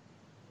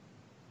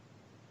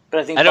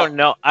 But I don't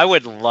know. I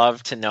would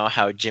love to know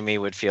how Jimmy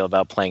would feel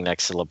about playing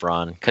next to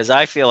LeBron, because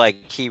I feel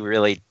like he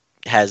really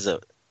has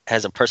a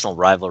personal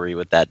rivalry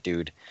with that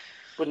dude.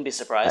 Wouldn't be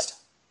surprised.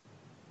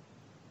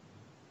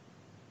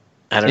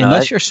 I don't know.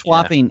 Unless you're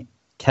swapping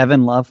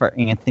Kevin Love for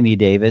Anthony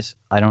Davis,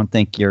 I don't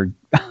think you're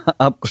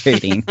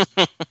upgrading.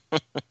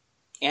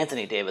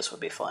 Anthony Davis would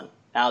be fun.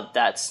 Now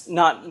that's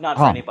not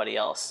for anybody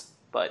else,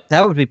 but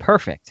that would be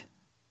perfect.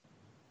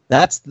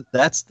 That's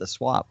the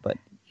swap, but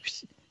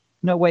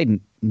no way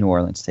New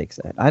Orleans takes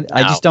that.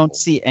 I just don't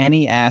see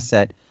any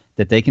asset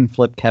that they can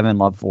flip Kevin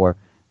Love for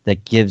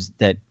that gives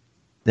that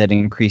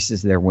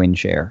increases their win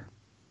share.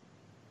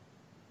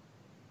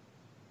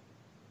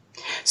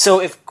 So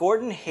if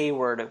Gordon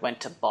Hayward went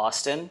to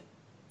Boston,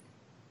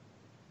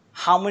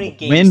 how many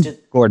games when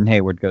Gordon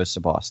Hayward goes to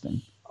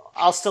Boston?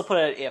 I'll still put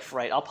it if,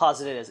 right? I'll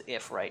posit it as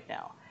if right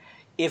now.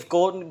 If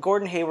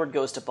Gordon Hayward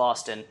goes to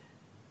Boston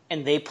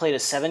and they played a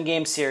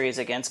 7-game series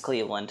against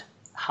Cleveland,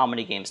 how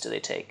many games do they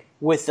take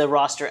with the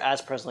roster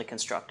as presently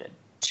constructed?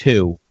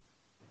 2.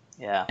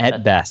 Yeah.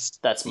 At best.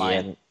 That's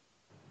mine. Yeah.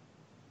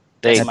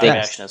 That's my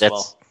reaction as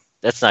well.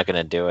 That's not going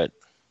to do it.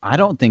 I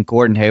don't think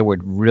Gordon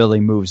Hayward really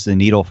moves the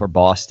needle for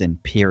Boston,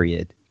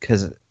 period,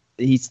 because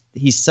he's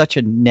such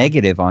a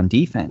negative on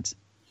defense.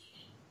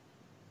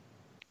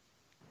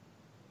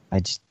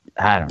 I don't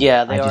know.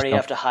 Yeah, they already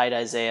have to hide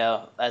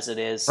Isaiah as it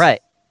is. Right.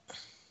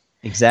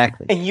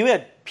 Exactly. And you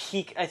had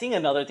peak, I think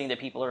another thing that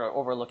people are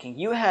overlooking,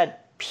 you had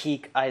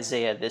peak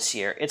Isaiah this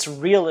year. It's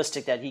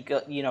realistic that he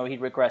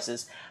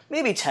regresses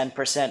maybe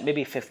 10%,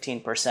 maybe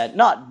 15%,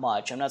 not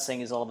much. I'm not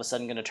saying he's all of a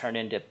sudden going to turn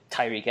into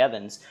Tyreek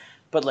Evans,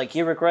 but like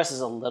he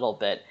regresses a little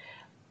bit.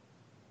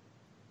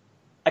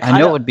 I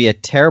know it would be a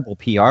terrible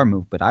PR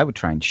move, but I would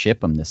try and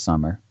ship him this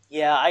summer.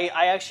 Yeah,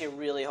 I actually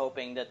really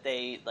hoping that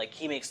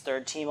he makes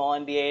third team All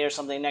NBA or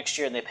something next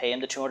year, and they pay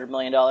him the $200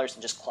 million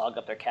and just clog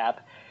up their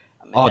cap.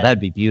 I mean, that'd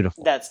be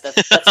beautiful. That's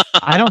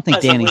I don't think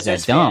Danny's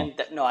that dumb.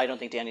 No, I don't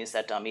think Danny's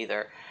that dumb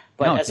either.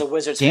 But as a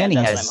Wizards Danny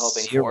fan, that's what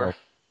I'm hoping for.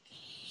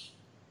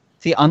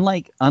 See,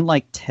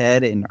 unlike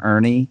Ted and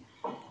Ernie,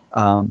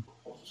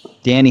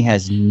 Danny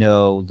has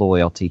no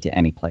loyalty to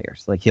any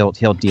players. Like he'll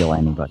deal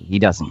anybody. He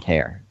doesn't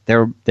care.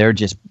 They're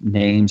just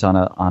names on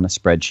a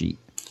spreadsheet.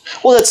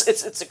 Well,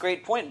 it's a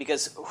great point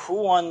because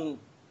who on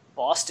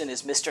Boston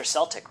is Mr.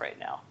 Celtic right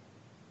now?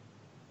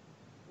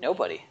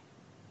 Nobody.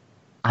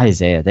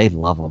 Isaiah, they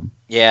love him.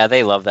 Yeah,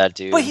 they love that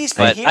dude. But he's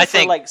been here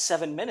for like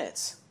 7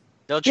 minutes.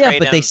 They'll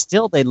trade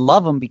him. they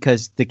love him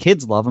because the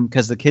kids love him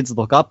because the kids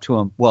look up to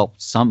him. Well,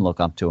 some look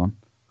up to him.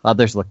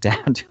 Others look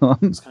down to him.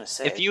 I was gonna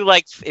say. If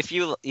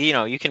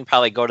you can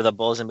probably go to the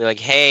Bulls and be like,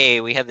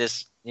 hey, we have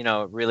this,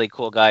 really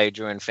cool guy who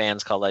drew in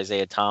fans called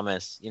Isaiah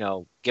Thomas.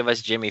 Give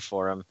us Jimmy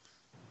for him.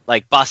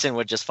 Like Boston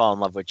would just fall in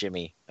love with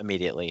Jimmy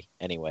immediately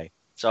anyway.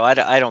 So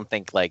I don't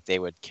think like they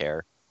would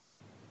care.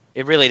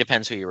 It really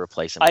depends who you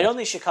replace him with. I don't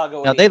think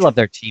Chicago would they love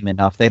their team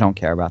enough. They don't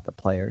care about the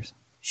players.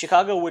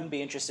 Chicago wouldn't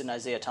be interested in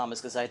Isaiah Thomas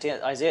because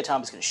Isaiah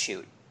Thomas can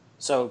shoot.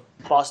 So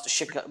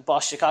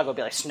Chicago would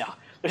be like, no,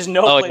 there's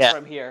no place for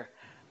him here.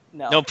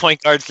 No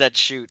point guards that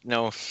shoot.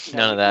 No,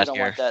 none of that we don't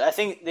here. want that. I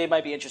think they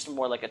might be interested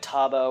more like a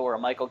Tabo or a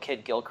Michael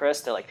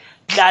Kidd-Gilchrist. They're like,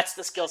 that's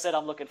the skill set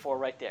I'm looking for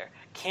right there.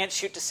 Can't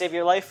shoot to save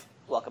your life?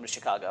 Welcome to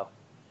Chicago.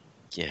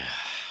 Yeah.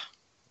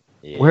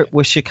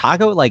 Was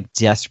Chicago like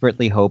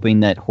desperately hoping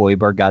that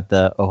Hoiberg got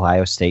the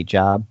Ohio State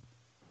job?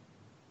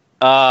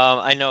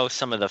 I know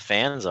some of the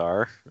fans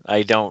are.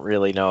 I don't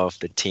really know if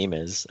the team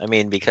is. I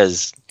mean,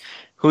 because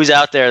who's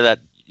out there that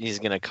he's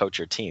going to coach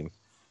your team?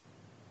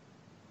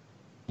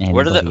 Who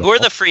are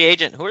the free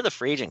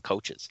agent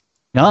coaches?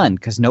 None,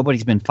 because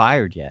nobody's been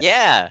fired yet.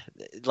 Yeah,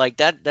 like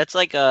that's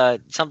like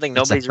something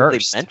nobody's really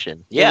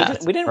mentioned. Yeah,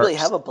 we didn't really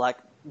have a Black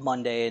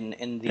Monday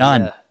in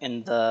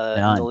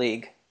the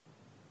league.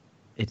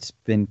 It's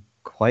been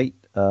quite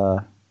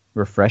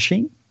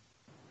refreshing.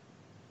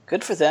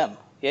 Good for them.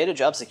 He had a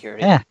job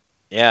security.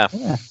 Yeah.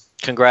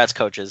 Congrats,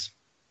 coaches,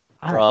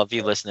 for all of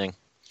you listening.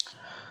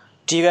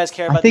 Do you guys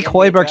care about? I think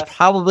Hoiberg's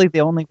probably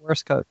the only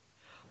worst coach.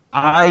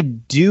 I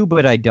do,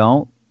 but I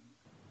don't.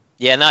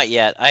 Yeah, not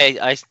yet.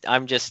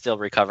 I'm just still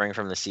recovering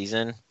from the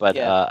season, but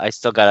I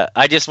still gotta.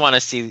 I just want to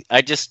see.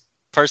 I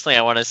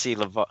want to see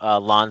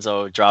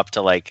Lonzo drop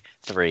to like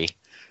 3,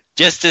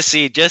 just to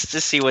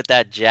see what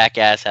that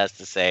jackass has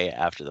to say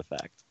after the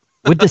fact.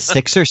 Would the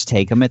Sixers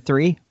take him at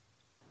 3?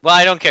 Well,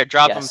 I don't care.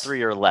 Drop him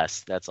 3 or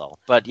less. That's all.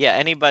 But yeah,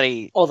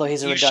 anybody. Although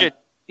he's a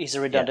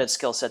redundant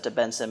skill set to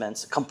Ben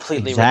Simmons.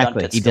 Completely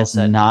redundant he skill does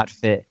set. not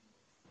fit.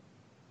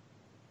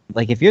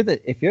 Like if you're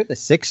the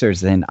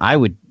Sixers, then I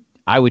would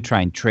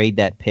try and trade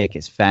that pick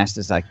as fast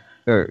as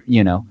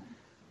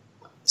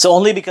So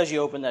only because you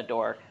opened that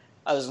door.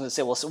 I was going to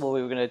say, well,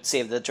 we were going to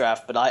save the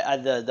draft, but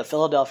the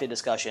Philadelphia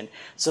discussion.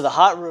 So the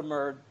hot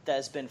rumor that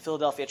has been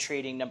Philadelphia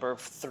trading number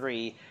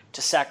 3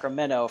 to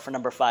Sacramento for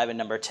number 5 and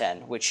number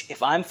 10. Which,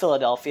 if I'm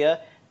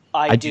Philadelphia,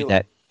 I do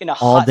that in a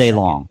all hot day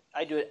second. long.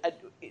 I do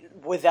it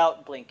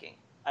without blinking.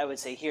 I would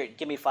say, here,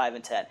 give me 5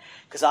 and 10,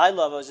 because I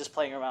was just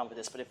playing around with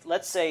this. But if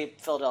let's say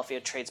Philadelphia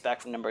trades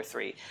back from number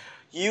 3.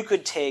 You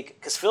could take,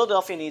 because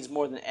Philadelphia needs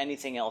more than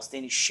anything else, they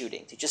need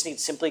shooting. They just need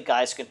simply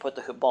guys who can put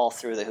the ball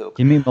through the hoop.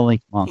 Give me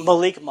Malik Monk.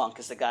 Malik Monk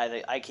is the guy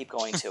that I keep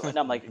going to. And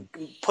I'm like,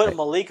 put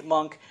Malik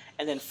Monk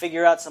and then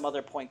figure out some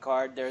other point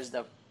guard. There's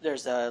the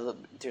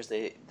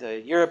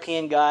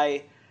European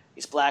guy.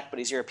 He's black, but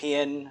he's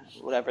European,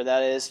 whatever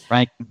that is.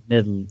 Frank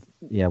Middle,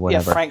 whatever. Yeah,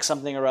 Frank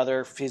something or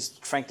other. He's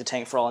Frank the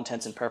Tank for all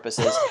intents and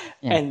purposes.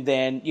 Yeah. And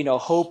then,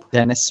 hope.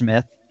 Dennis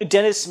Smith,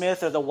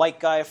 or the white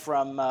guy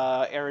from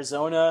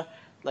Arizona.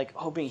 Like,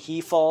 hoping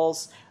he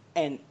falls,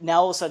 and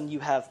now all of a sudden you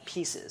have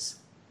pieces.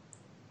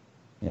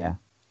 Yeah.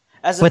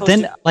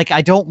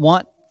 I don't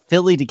want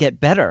Philly to get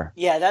better.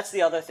 Yeah, that's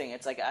the other thing.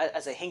 It's like,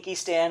 as a Hinkie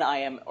stan,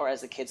 or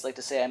as the kids like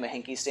to say, I'm a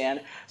Hinkie stan.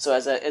 So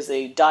as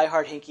a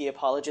diehard Hinkie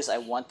apologist, I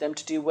want them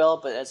to do well,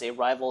 but as a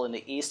rival in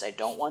the East, I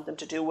don't want them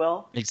to do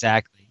well.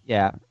 Exactly.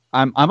 Yeah.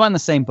 I'm on the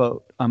same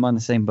boat.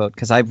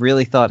 Because I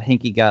really thought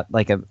Hinkie got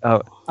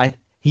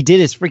he did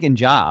his freaking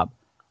job,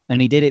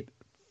 and he did it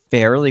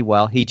fairly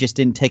well. He just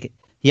didn't take it.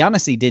 He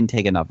honestly didn't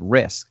take enough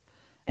risk,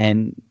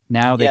 and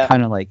now they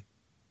kind of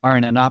are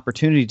in an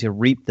opportunity to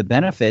reap the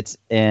benefits.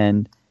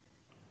 And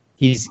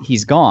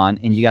he's gone,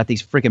 and you got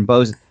these freaking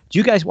bows. Do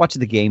you guys watch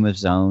the Game of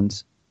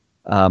Zones?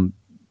 The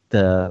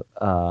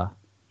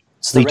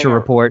Bleacher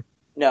Report.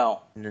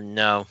 No.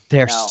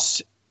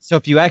 So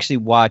if you actually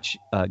watch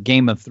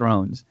Game of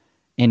Thrones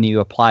and you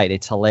apply it,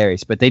 it's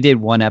hilarious. But they did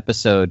one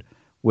episode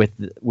with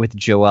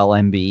Joel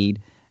Embiid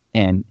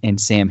and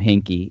Sam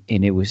Hinkie,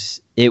 and it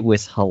was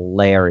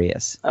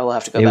hilarious. I will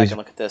have to go back and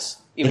look at this,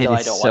 even though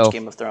I don't watch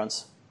Game of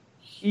Thrones.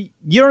 You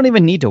don't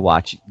even need to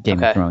watch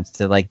Game of Thrones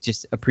to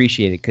just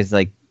appreciate it, because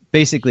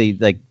basically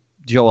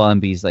Joel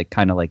Embiid's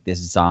kind of like this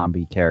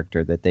zombie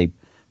character that they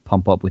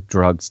pump up with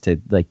drugs to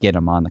get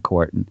him on the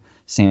court, and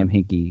Sam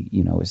Hinkie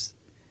is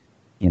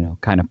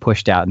kind of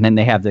pushed out, and then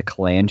they have the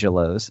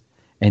Colangelos,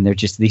 and they're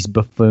just these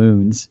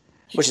buffoons,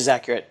 which is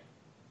accurate.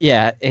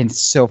 Yeah, and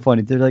it's so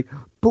funny. They're like,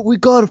 but we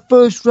got a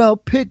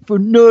first-round pick for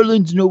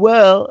Nerlens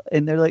Noel.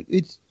 And they're like,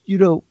 it's,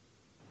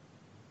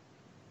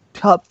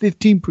 top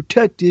 15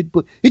 protected,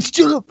 but it's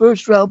still a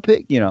first-round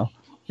pick.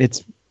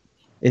 It's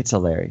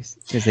hilarious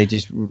because they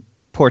just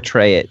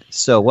portray it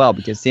so well,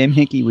 because Sam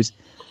Hinkie was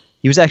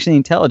actually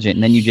intelligent.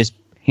 And then you just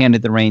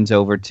handed the reins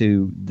over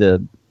to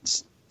the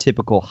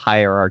typical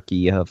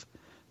hierarchy of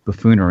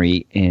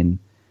buffoonery in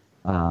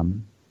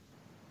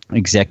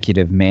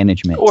executive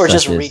management. Or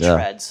just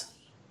retreads.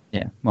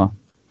 Yeah, well,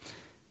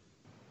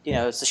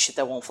 it's the shit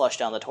that won't flush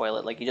down the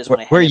toilet. Like, you just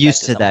want to. We're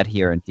used to that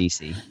here in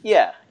DC.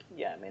 Yeah.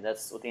 I mean,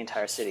 that's what the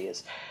entire city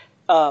is.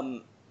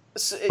 I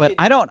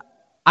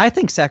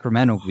think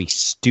Sacramento would be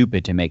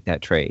stupid to make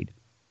that trade.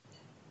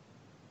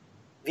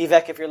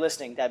 Vivek, if you're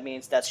listening, that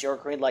means that's your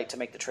green light to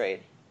make the trade.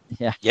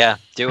 Yeah,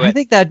 do it. I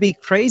think that'd be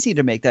crazy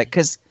to make that,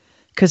 because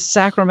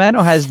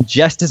Sacramento has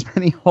just as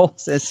many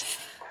holes as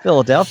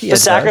Philadelphia. But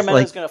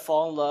Sacramento is going to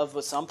fall in love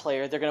with some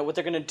player. What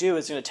they're going to do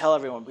is going to tell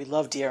everyone, we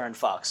love De'Aaron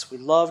Fox. We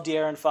love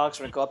De'Aaron Fox.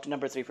 We're going to go up to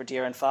number 3 for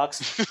De'Aaron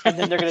Fox, and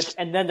then they're going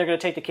to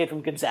take the kid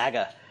from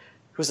Gonzaga.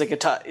 who's like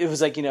it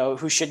was like,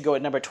 who should go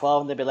at number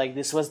 12, and they'd be like,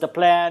 this was the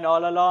plan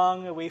all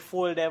along, we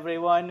fooled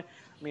everyone.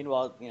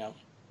 Meanwhile,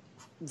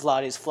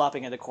 Vladdy's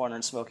flopping in the corner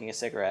and smoking a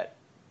cigarette.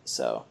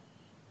 So,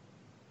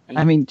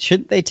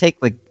 shouldn't they take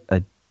like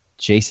a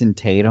Jason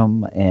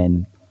Tatum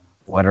and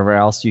whatever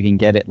else you can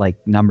get at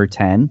like number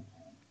 10?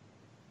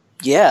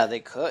 Yeah, they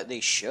could. They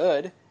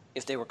should,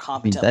 if they were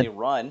competently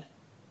run.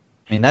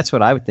 That's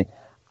what I would think.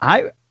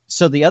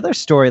 So the other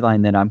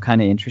storyline that I'm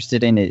kind of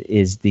interested in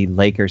is the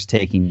Lakers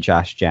taking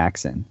Josh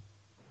Jackson.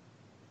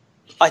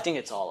 I think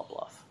it's all a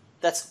bluff.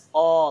 That's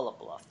all a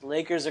bluff. The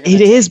Lakers are going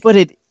to. It is, but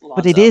it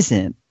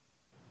isn't.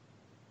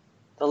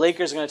 The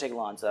Lakers are going to take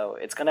Lonzo.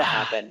 It's going to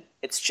happen.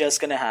 It's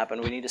just going to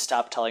happen. We need to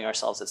stop telling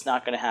ourselves it's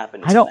not going to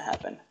happen. It's going to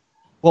happen.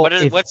 Well,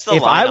 what's the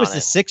if line I was on the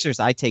it?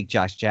 Sixers, I'd take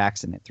Josh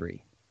Jackson at 3.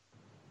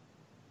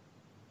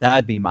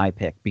 That'd be my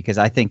pick because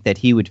I think that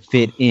he would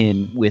fit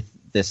in with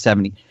the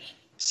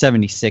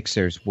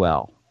 76ers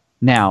well.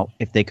 Now,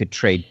 if they could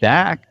trade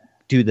back,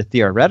 do the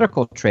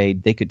theoretical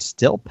trade, they could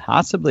still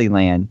possibly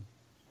land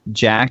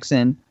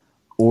Jackson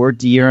or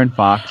De'Aaron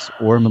Fox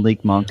or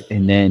Malik Monk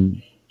and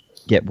then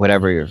get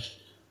whatever you're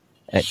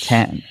at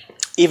 10.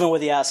 Even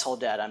with the asshole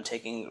dad, I'm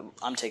taking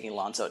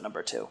Lonzo at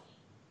number 2.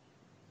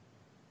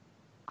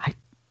 I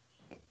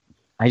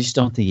just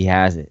don't think he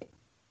has it.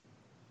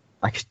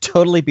 I could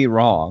totally be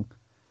wrong.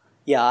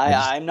 Yeah,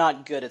 I'm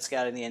not good at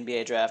scouting the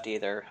NBA draft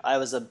either. I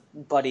was a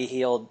Buddy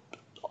Hield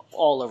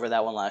all over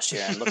that one last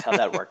year, and look how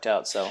that worked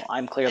out. So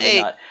I'm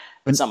clearly not.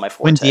 It's not my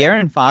forte. When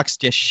De'Aaron Fox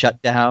just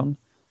shut down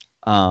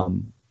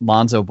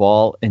Lonzo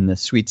Ball in the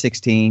Sweet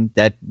 16,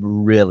 that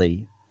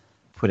really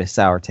put a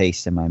sour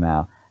taste in my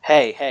mouth.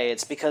 Hey,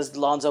 it's because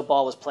Lonzo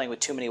Ball was playing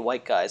with too many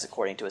white guys,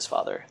 according to his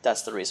father.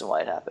 That's the reason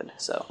why it happened.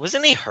 So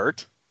Wasn't he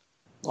hurt?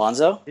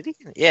 Lonzo? Did he?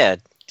 Yeah.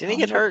 Did he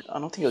get hurt? I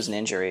don't think it was an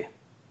injury.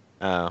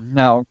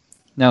 Oh.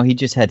 No, he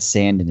just had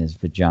sand in his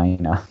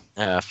vagina.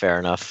 Fair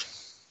enough.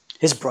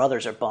 His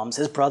brothers are bums.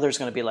 His brother's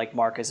going to be like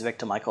Marcus Vick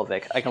to Michael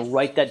Vick. I can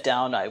write that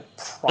down. I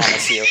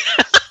promise you.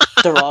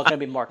 They're all going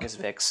to be Marcus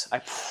Vicks. I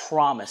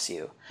promise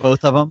you.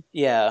 Both of them?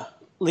 Yeah.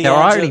 They're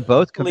already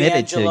both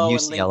committed to Leangelo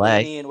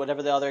UCLA. and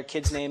whatever the other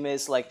kid's name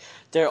is, like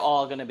they're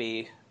all going to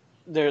be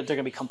they're going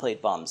to be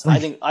complete bums. I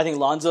think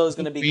Lonzo is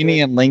going to be Beanie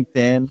good. and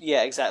LinkedIn.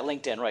 Yeah, exactly.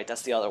 LinkedIn, right?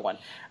 That's the other one.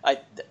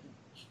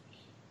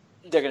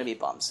 They're going to be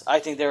bums. I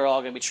think they're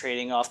all going to be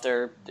trading off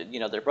their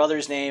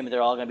brother's name.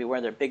 They're all going to be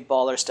wearing their big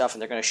baller stuff,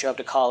 and they're going to show up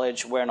to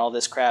college wearing all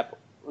this crap.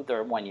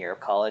 Their 1 year of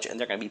college, and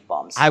they're going to be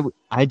bums.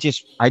 I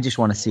just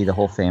want to see the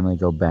whole family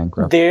go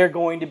bankrupt. They're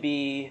going to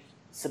be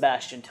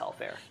Sebastian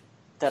Telfair.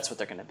 That's what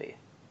they're going to be.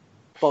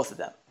 Both of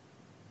them.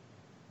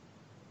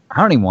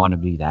 I don't even want to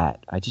be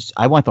that.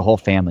 I want the whole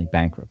family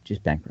bankrupt.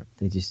 Just bankrupt.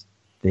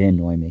 They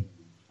annoy me.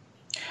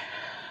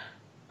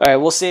 All right,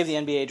 we'll save the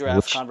NBA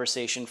draft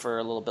conversation for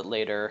a little bit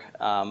later.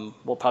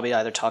 We'll probably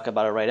either talk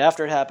about it right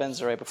after it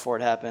happens or right before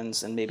it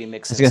happens, and maybe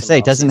mix. I was gonna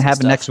say, doesn't it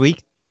happen next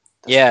week?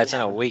 Yeah, it's in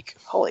a week.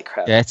 Holy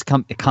crap! Yeah,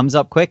 it comes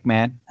up quick,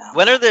 man.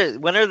 When are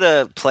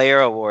the player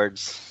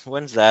awards?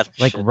 When's that?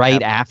 Like shit right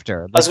happen?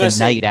 after. I was Like going the to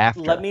say, night after.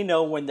 let me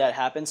know when that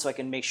happens so I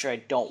can make sure I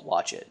don't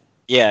watch it.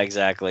 Yeah,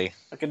 exactly.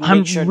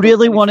 I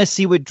really want to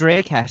see what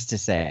Drake has to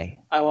say.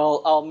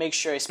 I'll make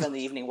sure I spend the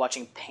evening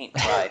watching paint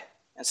dry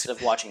instead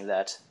of watching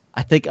that.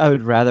 I think I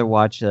would rather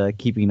watch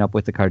Keeping Up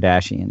with the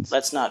Kardashians.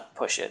 Let's not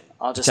push it.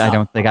 Which I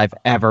don't think I've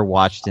ever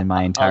watched in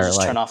my entire I'll just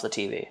life. turn off the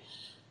TV.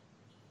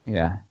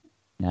 Yeah.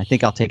 I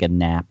think I'll take a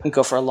nap. And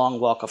go for a long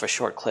walk off a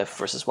short cliff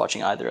versus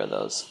watching either of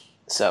those.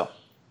 So,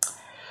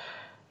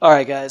 all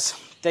right, guys.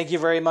 Thank you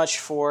very much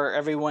for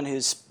everyone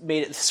who's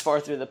made it this far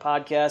through the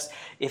podcast.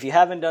 If you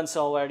haven't done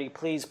so already,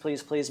 please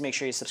make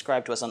sure you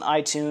subscribe to us on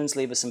iTunes.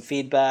 Leave us some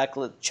feedback.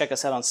 Check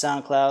us out on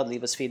SoundCloud.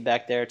 Leave us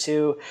feedback there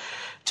too.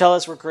 Tell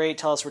us we're great.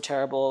 Tell us we're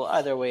terrible.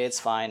 Either way, it's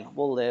fine.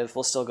 We'll live.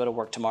 We'll still go to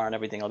work tomorrow and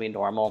everything will be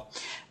normal.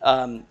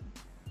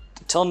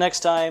 Until next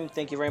time,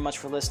 thank you very much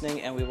for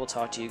listening, and we will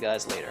talk to you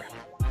guys later.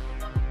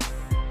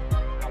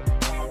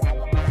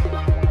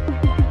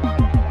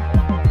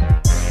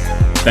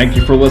 Thank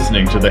you for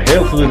listening to the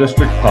Hail to the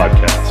District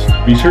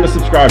podcast. Be sure to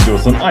subscribe to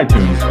us on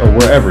iTunes or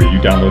wherever you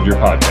download your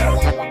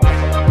podcasts.